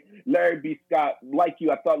say, Larry B. Scott, like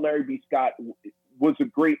you, I thought Larry B. Scott was a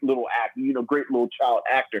great little actor, great little child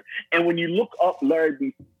actor. And when you look up Larry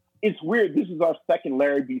B., it's weird. This is our second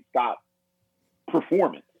Larry B. Scott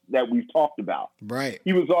performance that we've talked about. Right.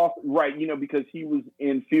 He was off, right, because he was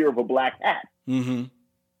in Fear of a Black Hat. Mm-hmm.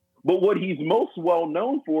 But what he's most well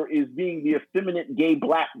known for is being the effeminate gay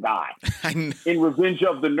black guy in Revenge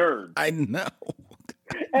of the Nerds. I know.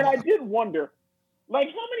 And I did wonder, how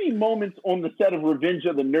many moments on the set of Revenge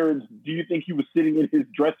of the Nerds do you think he was sitting in his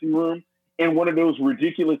dressing room in one of those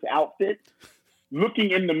ridiculous outfits,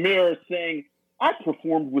 looking in the mirror saying, I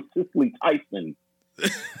performed with Cicely Tyson?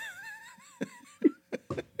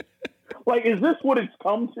 Is this what it's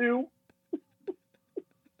come to?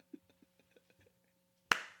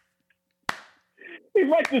 It's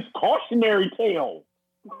like this cautionary tale.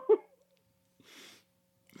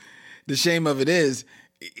 The shame of it is,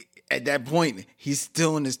 at that point, he's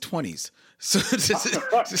still in his 20s.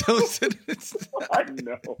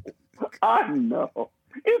 I know.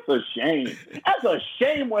 It's a shame. That's a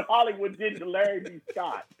shame what Hollywood did to Larry B.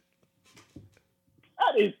 Scott.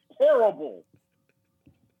 That is terrible.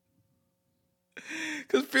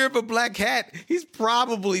 Because Fear of a Black Hat, he's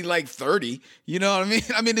probably 30. You know what I mean?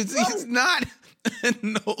 I mean, he's not.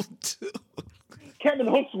 No, dude. Kevin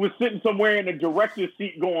Hooks was sitting somewhere in the director's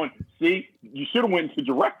seat going, see, you should have went to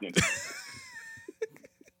directing.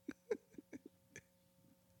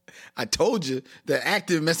 I told you that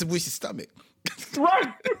acting messing with your stomach.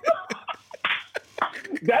 Right.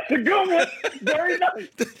 That's a good one. Very nice.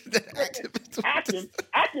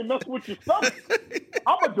 Acting messing with your stomach.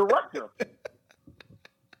 I'm a director.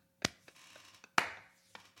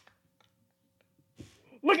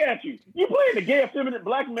 Look at you. You playing the gay, effeminate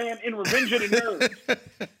black man in Revenge of the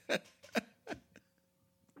Nerds.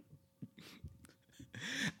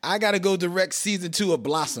 I got to go direct season 2 of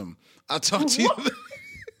Blossom. I'll talk to you.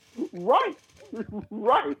 Right.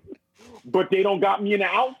 But they don't got me in the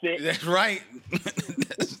outfit. That's right.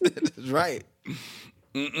 That's right.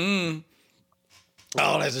 Mm-mm.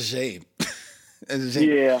 Oh, that's a shame. That's a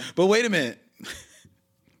shame. Yeah. But wait a minute.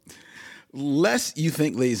 Lest you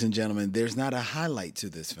think, ladies and gentlemen, there's not a highlight to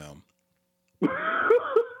this film.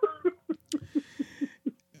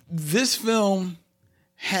 This film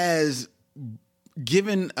has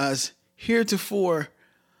given us heretofore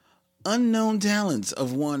unknown talents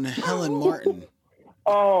of one Helen Martin.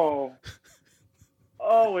 Oh,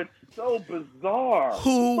 it's so bizarre.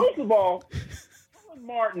 First of all, Helen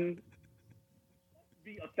Martin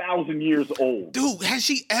be 1,000 years old. Dude, has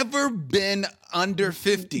she ever been under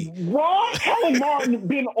 50? Why Helen Martin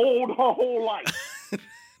been old her whole life?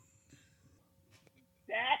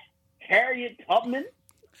 That Harriet Tubman?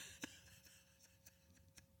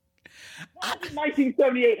 Why is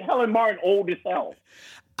 1978 Helen Martin old as hell?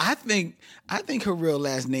 I think her real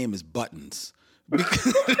last name is Buttons.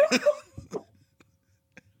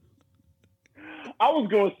 I was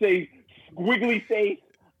going to say squiggly face,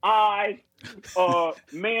 eyes,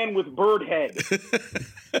 man with bird head.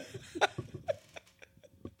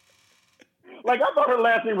 I thought her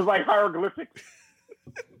last name was hieroglyphics.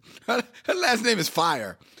 Her last name is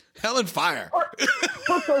Fire. Helen Fire.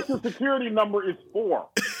 Her social security number is 4.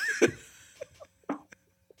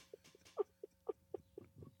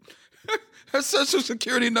 Her social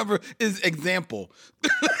security number is example.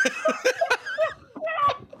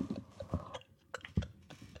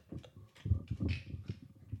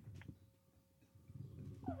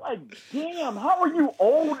 Like, damn, how are you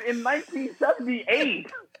old in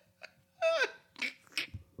 1978?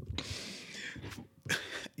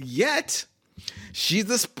 Yet, she's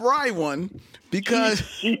the spry one because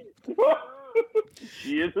She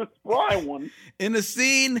is a spry one. in a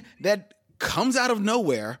scene that comes out of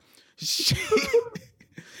nowhere, she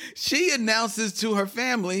announces to her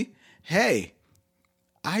family, "Hey,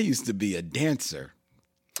 I used to be a dancer."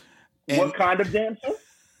 What kind of dancer?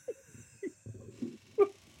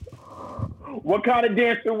 What kind of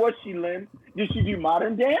dancer was she, Lynn? Did she do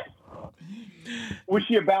modern dance? Was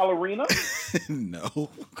she a ballerina? No.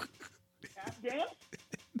 Tap dance?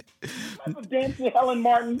 What type of dance did Helen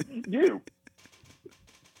Martin do?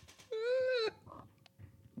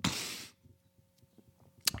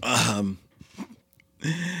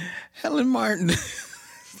 Helen Martin.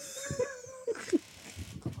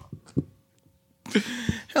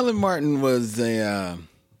 Helen Martin was a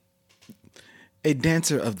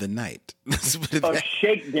dancer of the night. A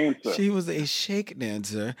shake dancer. She was a shake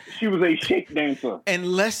dancer. She was a shake dancer.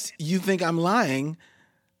 Unless you think I'm lying,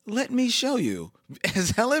 let me show you.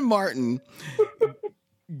 As Helen Martin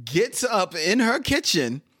gets up in her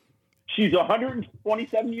kitchen, She's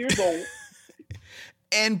 127 years old.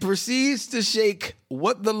 and proceeds to shake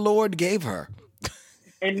what the Lord gave her.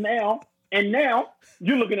 And now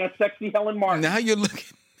you're looking at sexy Helen Martin. Now you're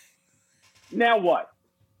looking. Now what?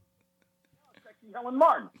 Sexy Helen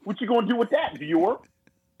Martin. What you gonna do with that, viewer?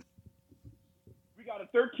 We got a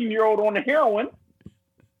 13-year-old on the heroin. We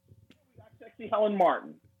got sexy Helen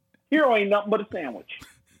Martin. Hero ain't nothing but a sandwich.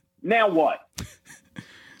 Now what?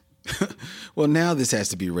 Well, now this has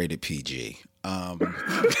to be rated PG.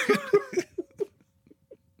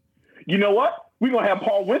 You know what? We're gonna have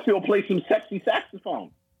Paul Winfield play some sexy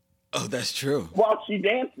saxophone Oh, that's true. while she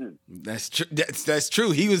dances. That's true. That's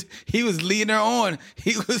true. He was leading her on.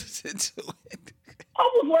 He was into it. I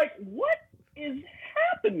was like, what is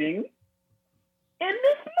happening in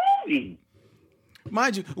this movie?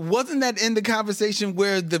 Mind you, wasn't that in the conversation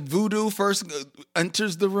where the voodoo first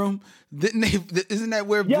enters the room? Didn't they? Isn't that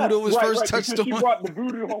where voodoo was first touched because on? She brought the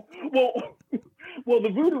voodoo home. Well, the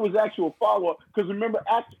voodoo was actual follow-up because remember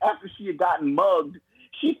after she had gotten mugged,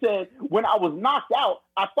 she said, "When I was knocked out,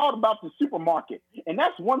 I thought about the supermarket, and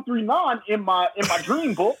that's 139 in my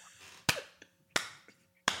dream book."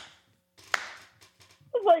 I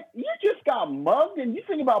was like, "You just got mugged, and you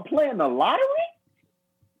think about playing the lottery?"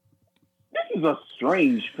 This is a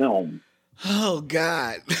strange film. Oh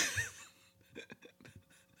God.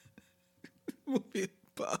 Movie is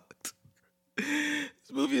bugged.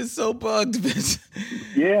 This movie is so bugged, bitch.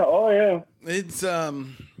 Yeah. Oh yeah. It's a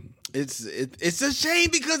shame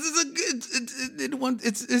because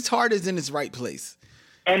its heart is in its right place.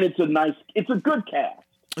 And it's a good cast.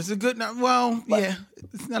 It's a good. Well, yeah,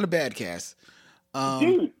 it's not a bad cast.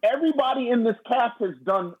 Dude, everybody in this cast has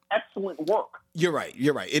done excellent work. You're right.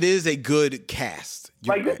 It is a good cast.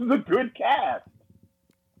 This is a good cast.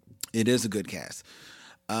 It is a good cast.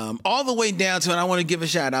 All the way down to, and I want to give a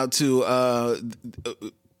shout out to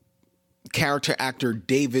character actor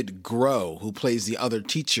David Groh, who plays the other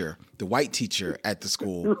teacher, the white teacher at the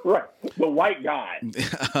school. Right, the white guy.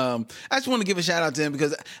 I just want to give a shout out to him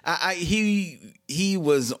because he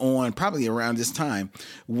was on, probably around this time,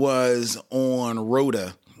 was on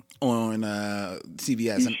Rhoda on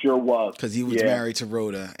CBS. He sure was. Because he was married to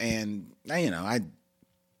Rhoda. And,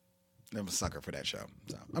 I'm a sucker for that show.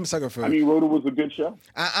 So I'm a sucker for. Rhoda was a good show.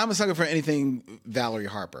 I'm a sucker for anything Valerie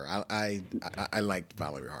Harper. I liked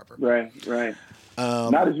Valerie Harper. Right.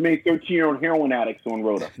 Not as many 13-year-old heroin addicts on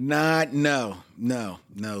Rhoda. No.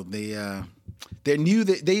 They knew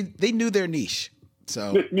they knew their niche.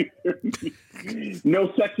 So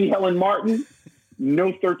no sexy Helen Martin.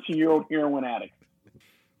 No 13-year-old heroin addict.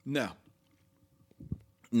 No.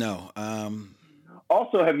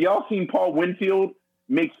 Also, have y'all seen Paul Winfield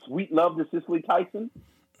make sweet love to Cicely Tyson?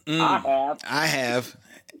 I have.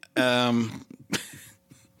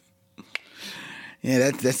 Yeah,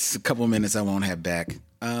 that's a couple minutes I won't have back.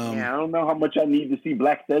 I don't know how much I need to see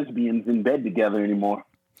black thespians in bed together anymore.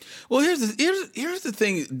 Well, here's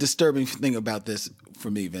the disturbing thing about this for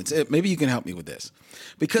me, Vince. Maybe you can help me with this,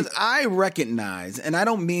 because I recognize, and I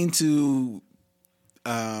don't mean to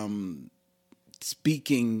speak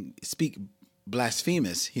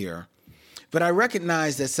blasphemous here, but I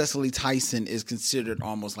recognize that Cicely Tyson is considered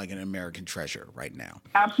almost like an American treasure right now.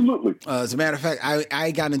 Absolutely. As a matter of fact, I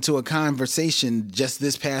got into a conversation just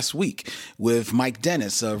this past week with Mike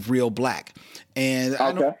Dennis of Real Black. And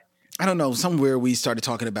I don't know, somewhere we started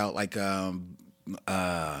talking about like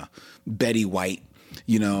Betty White,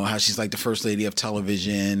 you know, how she's like the first lady of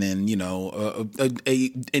television and, you know,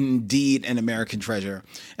 indeed an American treasure.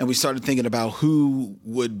 And we started thinking about who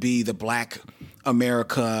would be the Black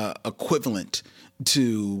America equivalent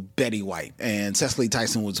to Betty White. And Cecily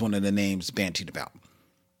Tyson was one of the names bantied about.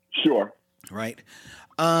 Sure. Right.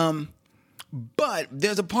 But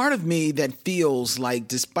there's a part of me that feels like,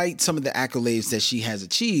 despite some of the accolades that she has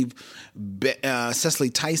achieved, Cecily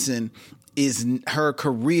Tyson her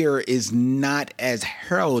career is not as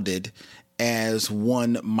heralded as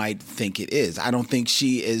one might think it is. I don't think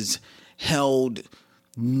she is held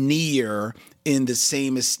near in the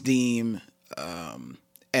same esteem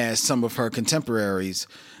as some of her contemporaries,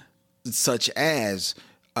 such as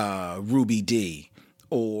Ruby Dee.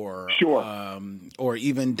 Or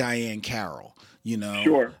even Diane Carroll, you know.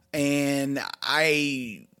 Sure. And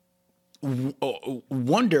I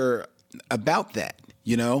wonder about that,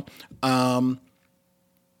 you know. And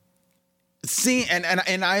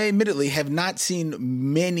I admittedly have not seen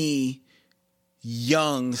many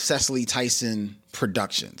young Cecily Tyson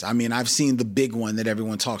productions. I mean, I've seen the big one that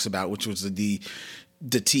everyone talks about, which was the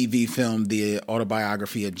TV film, the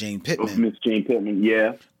autobiography of Jane Pittman. Miss Jane Pittman,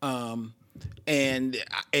 yeah. And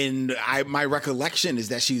my recollection is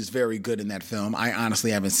that she's very good in that film. I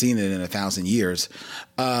honestly haven't seen it in 1,000 years.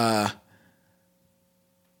 And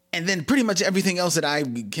then pretty much everything else that I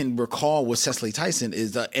can recall with Cecily Tyson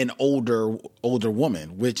is an older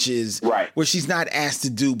woman, which is right, where she's not asked to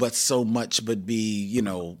do but so much, but be, you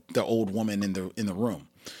know, the old woman in the room.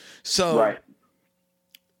 So right.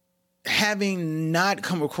 Having not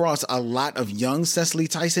come across a lot of young Cecily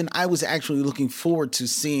Tyson, I was actually looking forward to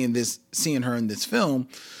seeing her in this film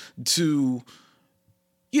to,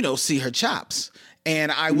 you know, see her chops.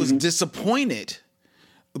 And I was disappointed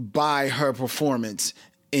by her performance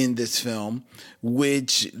in this film,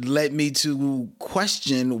 which led me to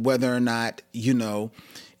question whether or not,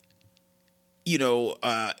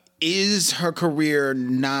 is her career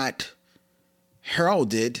not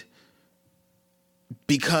heralded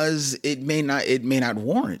because it may not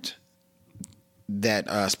warrant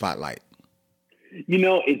that spotlight. You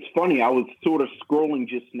know, it's funny. I was sort of scrolling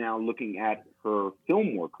just now looking at her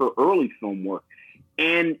film work, her early film work,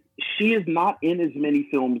 and she is not in as many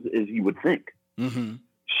films as you would think. Mm-hmm.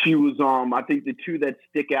 She was, I think the two that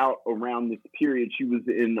stick out around this period, she was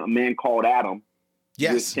in A Man Called Adam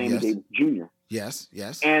with Sammy Davis Jr. Yes.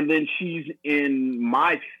 And then she's in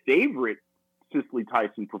my favorite Cecily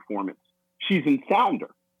Tyson performance. She's in Sounder.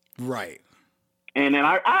 Right. And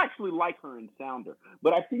I actually like her in Sounder.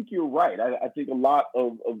 But I think you're right. I think a lot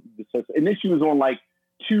of the stuff. And then she was on like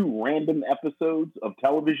 2 random episodes of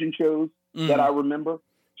television shows that I remember.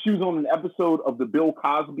 She was on an episode of The Bill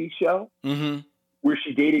Cosby Show where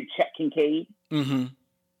she dated Chet Kincaid. Mm-hmm.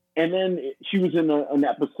 And then she was in an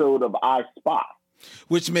episode of I Spy.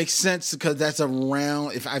 Which makes sense because that's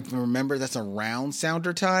around, if I remember, that's around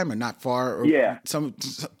Sounder time or not far. Or some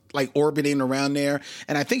like orbiting around there.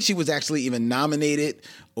 And I think she was actually even nominated,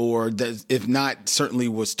 or if not, certainly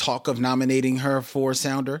was talk of nominating her for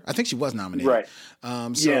Sounder. I think she was nominated. Right.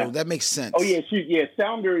 That makes sense. Oh, yeah.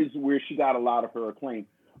 Sounder is where she got a lot of her acclaim.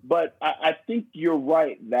 But I think you're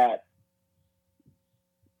right that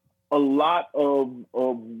a lot of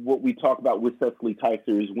what we talk about with Cecily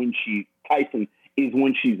Tyson is when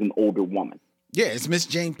she's an older woman. Yeah, it's Miss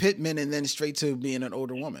Jane Pittman and then straight to being an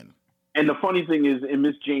older woman. And the funny thing is, in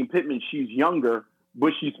Miss Jane Pittman, she's younger,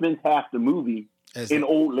 but she spends half the movie in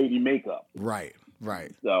old lady makeup. Right.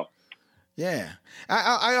 So, yeah.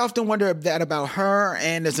 I often wonder that about her.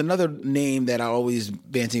 And there's another name that I always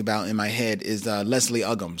banting about in my head is Leslie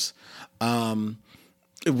Uggams.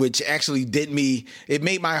 Which actually it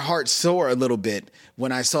made my heart soar a little bit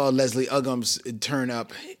when I saw Leslie Uggams turn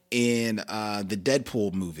up in the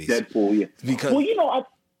Deadpool movies. Deadpool, yeah. Because, well,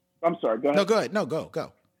 I'm sorry, go ahead. No, go ahead. No,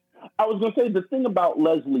 go. I was going to say, the thing about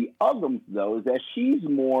Leslie Uggams, though, is that she's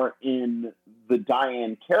more in the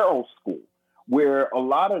Diane Carroll school, where a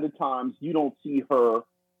lot of the times you don't see her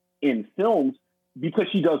in films because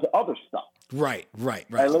she does other stuff. Right.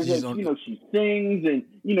 She sings, and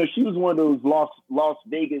she was one of those Las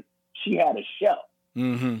Vegas. She had a show,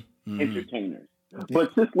 entertainers. Yeah.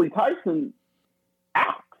 But Cecily Tyson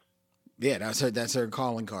acts. Yeah, that's her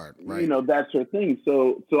calling card, right? That's her thing.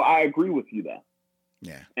 So I agree with you there.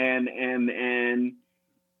 Yeah. And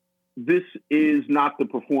this is not the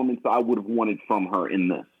performance I would have wanted from her in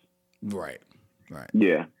this. Right.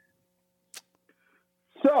 Yeah.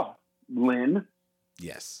 So, Lynn.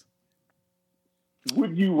 Yes.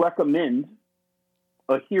 Would you recommend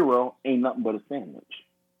A Hero Ain't Nothing But a Sandwich?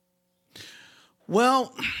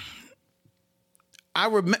 Well, I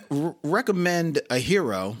recommend a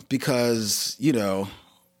hero because,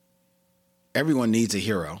 everyone needs a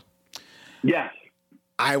hero. Yes.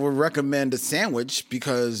 I would recommend a sandwich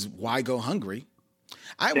because why go hungry?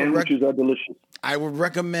 Sandwiches are delicious. I would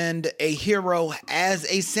recommend a hero as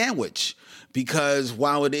a sandwich because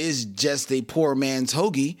while it is just a poor man's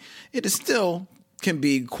hoagie, it is still can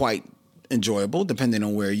be quite enjoyable depending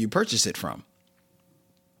on where you purchase it from.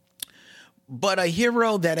 But a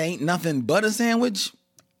hero that ain't nothing but a sandwich,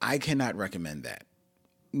 I cannot recommend that.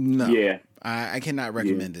 No. Yeah. I cannot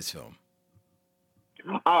recommend this film.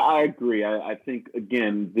 I agree. I think,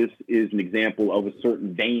 again, this is an example of a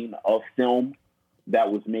certain vein of film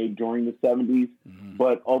that was made during the 70s. Mm-hmm.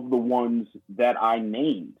 But of the ones that I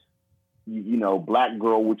named, Black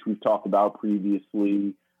Girl, which we've talked about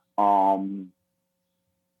previously, Claudine.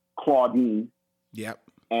 Yep.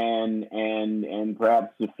 And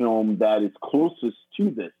perhaps the film that is closest to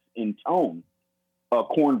this in tone,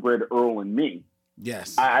 Cornbread Earl and Me.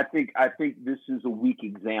 Yes. I think this is a weak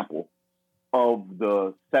example of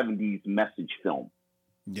the 70s message film.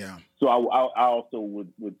 Yeah. So I also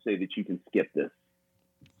would say that you can skip this.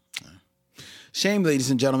 Shame,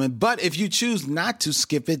 ladies and gentlemen. But if you choose not to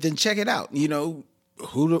skip it, then check it out. Who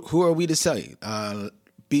are we to say?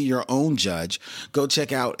 Be your own judge. Go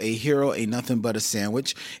check out A Hero, A Nothing But a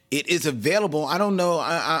Sandwich. It is available. I don't know.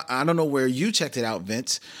 I don't know where you checked it out,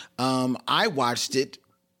 Vince. I watched it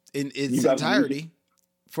in its entirety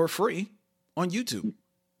for free on YouTube.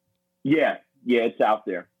 Yeah, it's out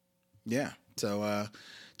there. Yeah. So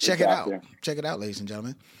check it out. Check it out, ladies and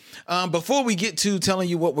gentlemen. Before we get to telling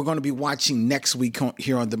you what we're going to be watching next week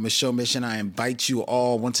here on the Micheaux Mission, I invite you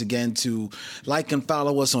all once again to like and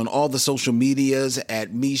follow us on all the social medias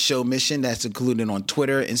at Micheaux Mission. That's included on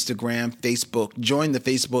Twitter, Instagram, Facebook. Join the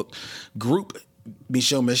Facebook group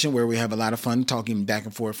Micheaux Mission, where we have a lot of fun talking back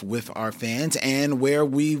and forth with our fans and where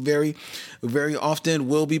we very, very often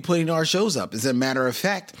will be putting our shows up. As a matter of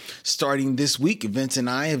fact, starting this week, Vince and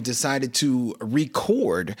I have decided to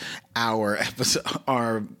record our episode,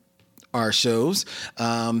 our shows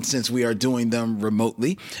since we are doing them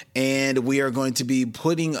remotely, and we are going to be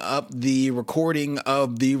putting up the recording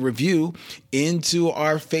of the review into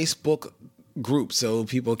our Facebook group so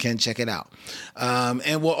people can check it out.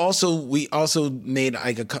 And we also made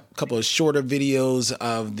like a couple of shorter videos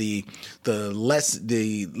of the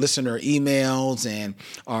listener emails and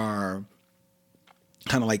our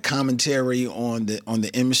kind of like commentary on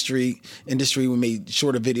the industry. We made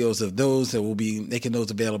shorter videos of those that will be making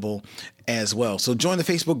those available as well. So join the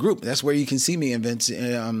Facebook group. That's where you can see me and Vince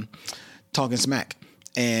talking smack.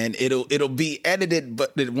 And it'll be edited,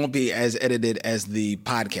 but it won't be as edited as the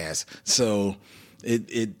podcast. So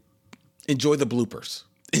it enjoy the bloopers.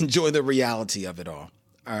 Enjoy the reality of it all.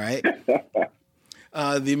 All right.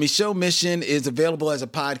 The Micheaux Mission is available as a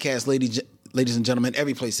podcast, ladies and gentlemen,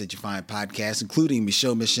 every place that you find podcasts, including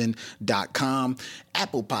MicheauxMission.com,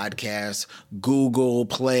 Apple Podcasts, Google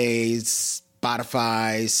Play,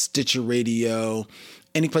 Spotify, Stitcher Radio,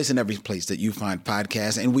 any place and every place that you find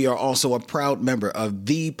podcasts. And we are also a proud member of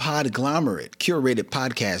The Podglomerate, curated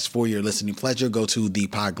podcast for your listening pleasure. Go to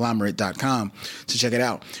thepodglomerate.com to check it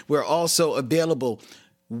out. We're also available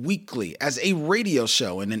weekly as a radio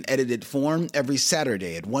show in an edited form every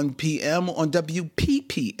Saturday at 1 p.m. on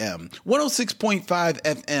WPPM 106.5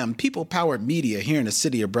 FM, people-powered media here in the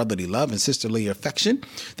city of brotherly love and sisterly affection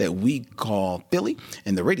that we call Philly,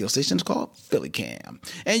 and the radio station is called Philly Cam.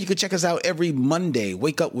 And you can check us out every Monday,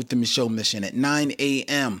 Wake Up with the Micheaux Mission at 9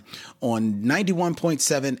 a.m. on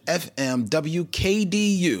 91.7 FM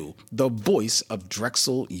WKDU, the voice of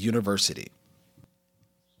Drexel University.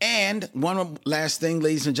 And one last thing,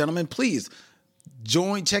 ladies and gentlemen, please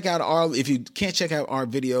check out if you can't check out our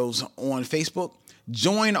videos on Facebook,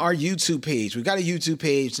 join our YouTube page. We've got a YouTube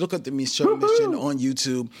page. Look up the Micheaux Mission on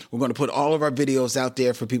YouTube. We're going to put all of our videos out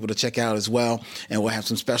there for people to check out as well. And we'll have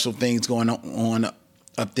some special things going on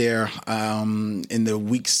up there in the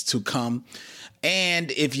weeks to come. And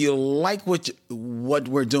if you like what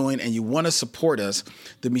we're doing and you want to support us,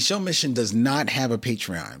 the Micheaux Mission does not have a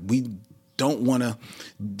Patreon. We don't want to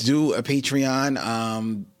do a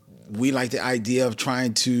Patreon. We like the idea of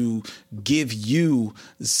trying to give you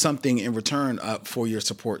something in return for your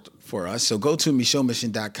support for us. So go to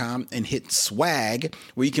MicheauxMission.com and hit swag,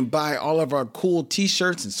 where you can buy all of our cool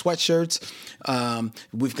t-shirts and sweatshirts. I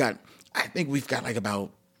think we've got like about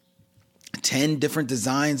 10 different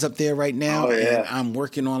designs up there right now. Oh, yeah. And I'm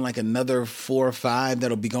working on like another 4 or 5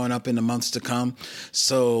 that'll be going up in the months to come.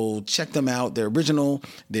 So check them out. They're original.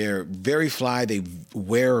 They're very fly. They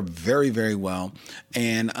wear very, very well.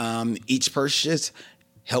 And each purchase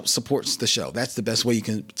helps supports the show. That's the best way you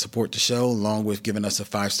can support the show, along with giving us a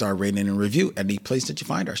 5-star rating and review at any place that you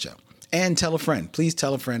find our show. And tell a friend. Please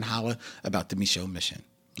tell a friend, holla about the Me Show mission.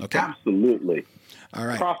 Okay? Absolutely. All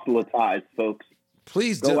right. Proselytize, folks.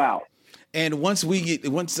 Please Go out. And now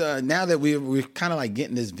that we're kind of like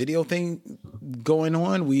getting this video thing going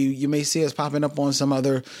on, you may see us popping up on some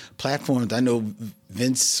other platforms. I know,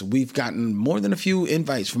 Vince, we've gotten more than a few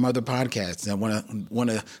invites from other podcasts that want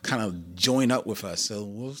to kind of join up with us. So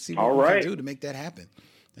we'll see what we can do to make that happen.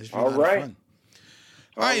 That should be a lot of fun.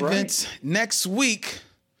 All right, Vince. Next week,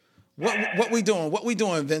 what we doing? What we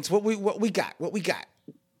doing, Vince? What we got? What we got?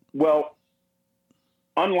 Well,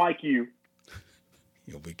 unlike you,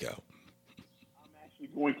 here we go.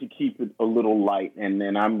 Going to keep it a little light, and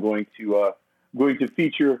then I'm going to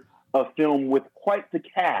feature a film with quite the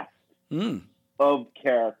cast of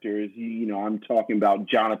characters. I'm talking about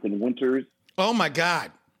Jonathan Winters. Oh my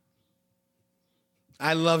God,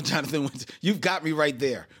 I love Jonathan Winters. You've got me right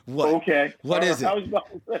there. What? Okay. What is it? I was about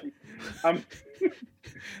to say,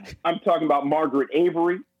 I'm talking about Margaret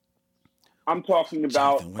Avery. I'm talking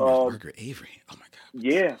about Margaret Avery. Oh my God.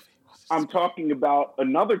 Yeah. I'm talking about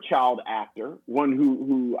another child actor, one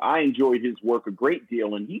who I enjoyed his work a great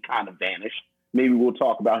deal, and he kind of vanished. Maybe we'll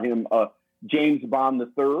talk about him. James Bond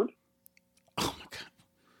III. Oh my God!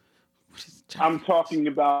 I'm talking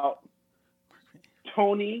about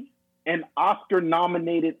Tony and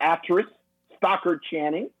Oscar-nominated actress Stockard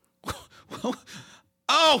Channing.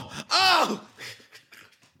 Oh!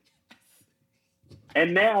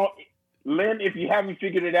 And now, Lynn, if you haven't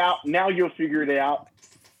figured it out, now you'll figure it out.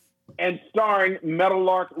 And starring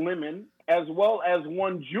Meadowlark Lemon, as well as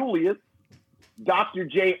one Julius, Dr.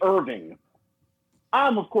 J. Irving.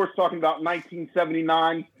 I'm, of course, talking about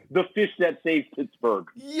 1979, The Fish That Saved Pittsburgh.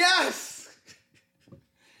 Yes!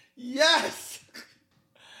 Yes!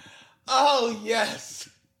 Oh, yes!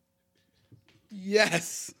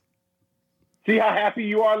 Yes! See how happy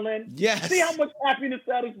you are, Lynn? Yes. See how much happiness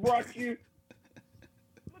that has brought you?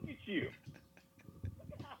 Look at you.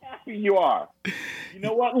 Look at how happy you are. You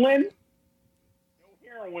know what, Lynn? No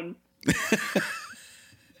heroin.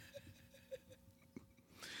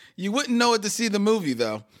 You wouldn't know it to see the movie,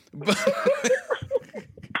 though.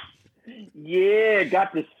 Yeah,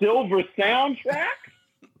 got the silver soundtrack.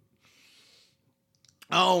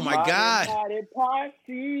 Oh, my God.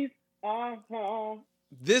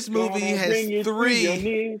 This movie has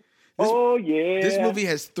three. This movie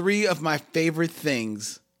has three of my favorite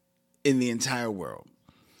things in the entire world.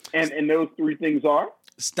 And those three things are?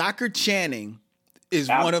 Stockard Channing is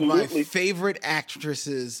one of my favorite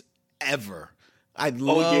actresses ever. I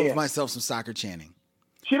love myself some Stockard Channing.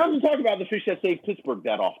 She doesn't talk about The Fish That Saved Pittsburgh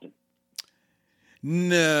that often.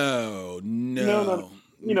 No.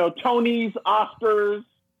 Tonys, Oscars,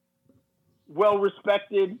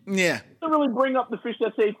 well-respected. Yeah. Doesn't really bring up The Fish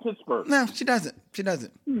That Saved Pittsburgh. No, she doesn't.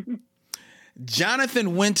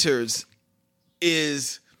 Jonathan Winters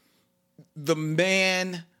is the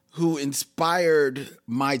man who inspired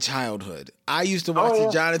my childhood. I used to watch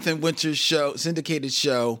the Jonathan Winters show, syndicated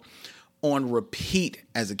show, on repeat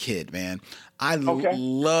as a kid, man. I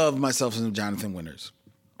love myself some Jonathan Winters.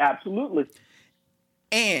 Absolutely.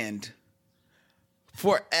 And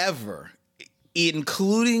forever,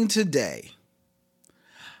 including today,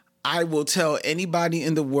 I will tell anybody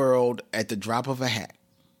in the world at the drop of a hat,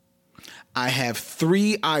 I have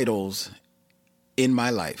three idols in my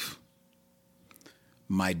life.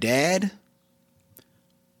 My dad,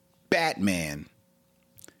 Batman,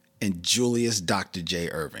 and Julius Dr. J.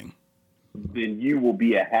 Irving. Then you will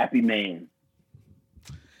be a happy man.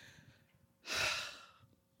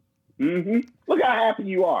 Look how happy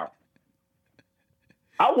you are.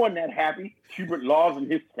 I wasn't that happy. Hubert Laws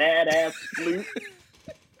and his sad ass flute.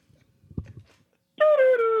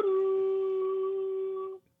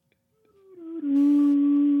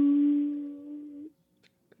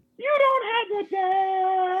 You don't have a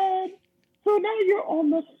dad, so now you're on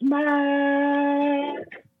the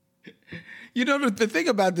smack. You know, the thing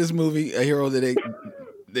about this movie, A Hero That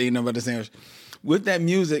They Know About the Sandwich, with that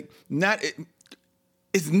music,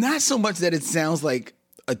 it's not so much that it sounds like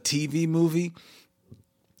a TV movie.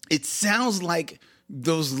 It sounds like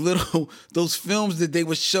those films that they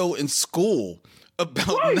would show in school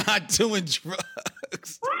about not doing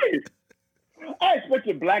drugs. Right. I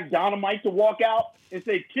expected Black Dynamite to walk out and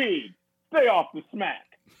say, "Kid, stay off the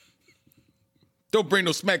smack. Don't bring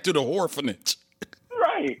no smack to the orphanage."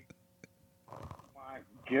 Right. My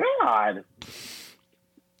God.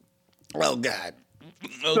 Oh, God.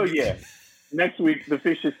 So, yeah. Next week, The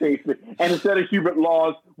Fish is safe. And instead of Hubert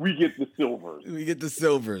Laws, we get the silvers. We get the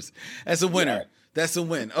silvers. That's a winner. That's a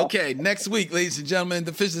win. Okay, next week, ladies and gentlemen,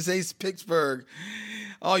 the Fisher Ace Pittsburgh.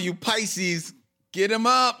 All you Pisces, get him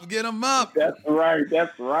up, get him up. That's right,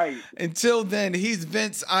 that's right. Until then, he's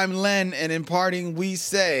Vince, I'm Len, and in parting, we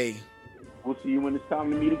say... We'll see you when it's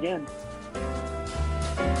time to meet again.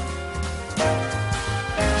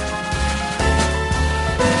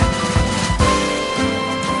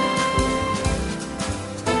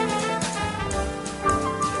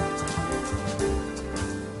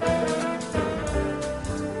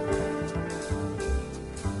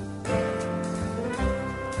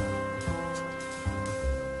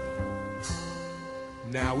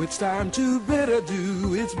 Now it's time to bid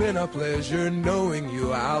adieu. It's been a pleasure knowing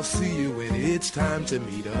you. I'll see you when it's time to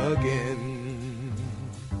meet again.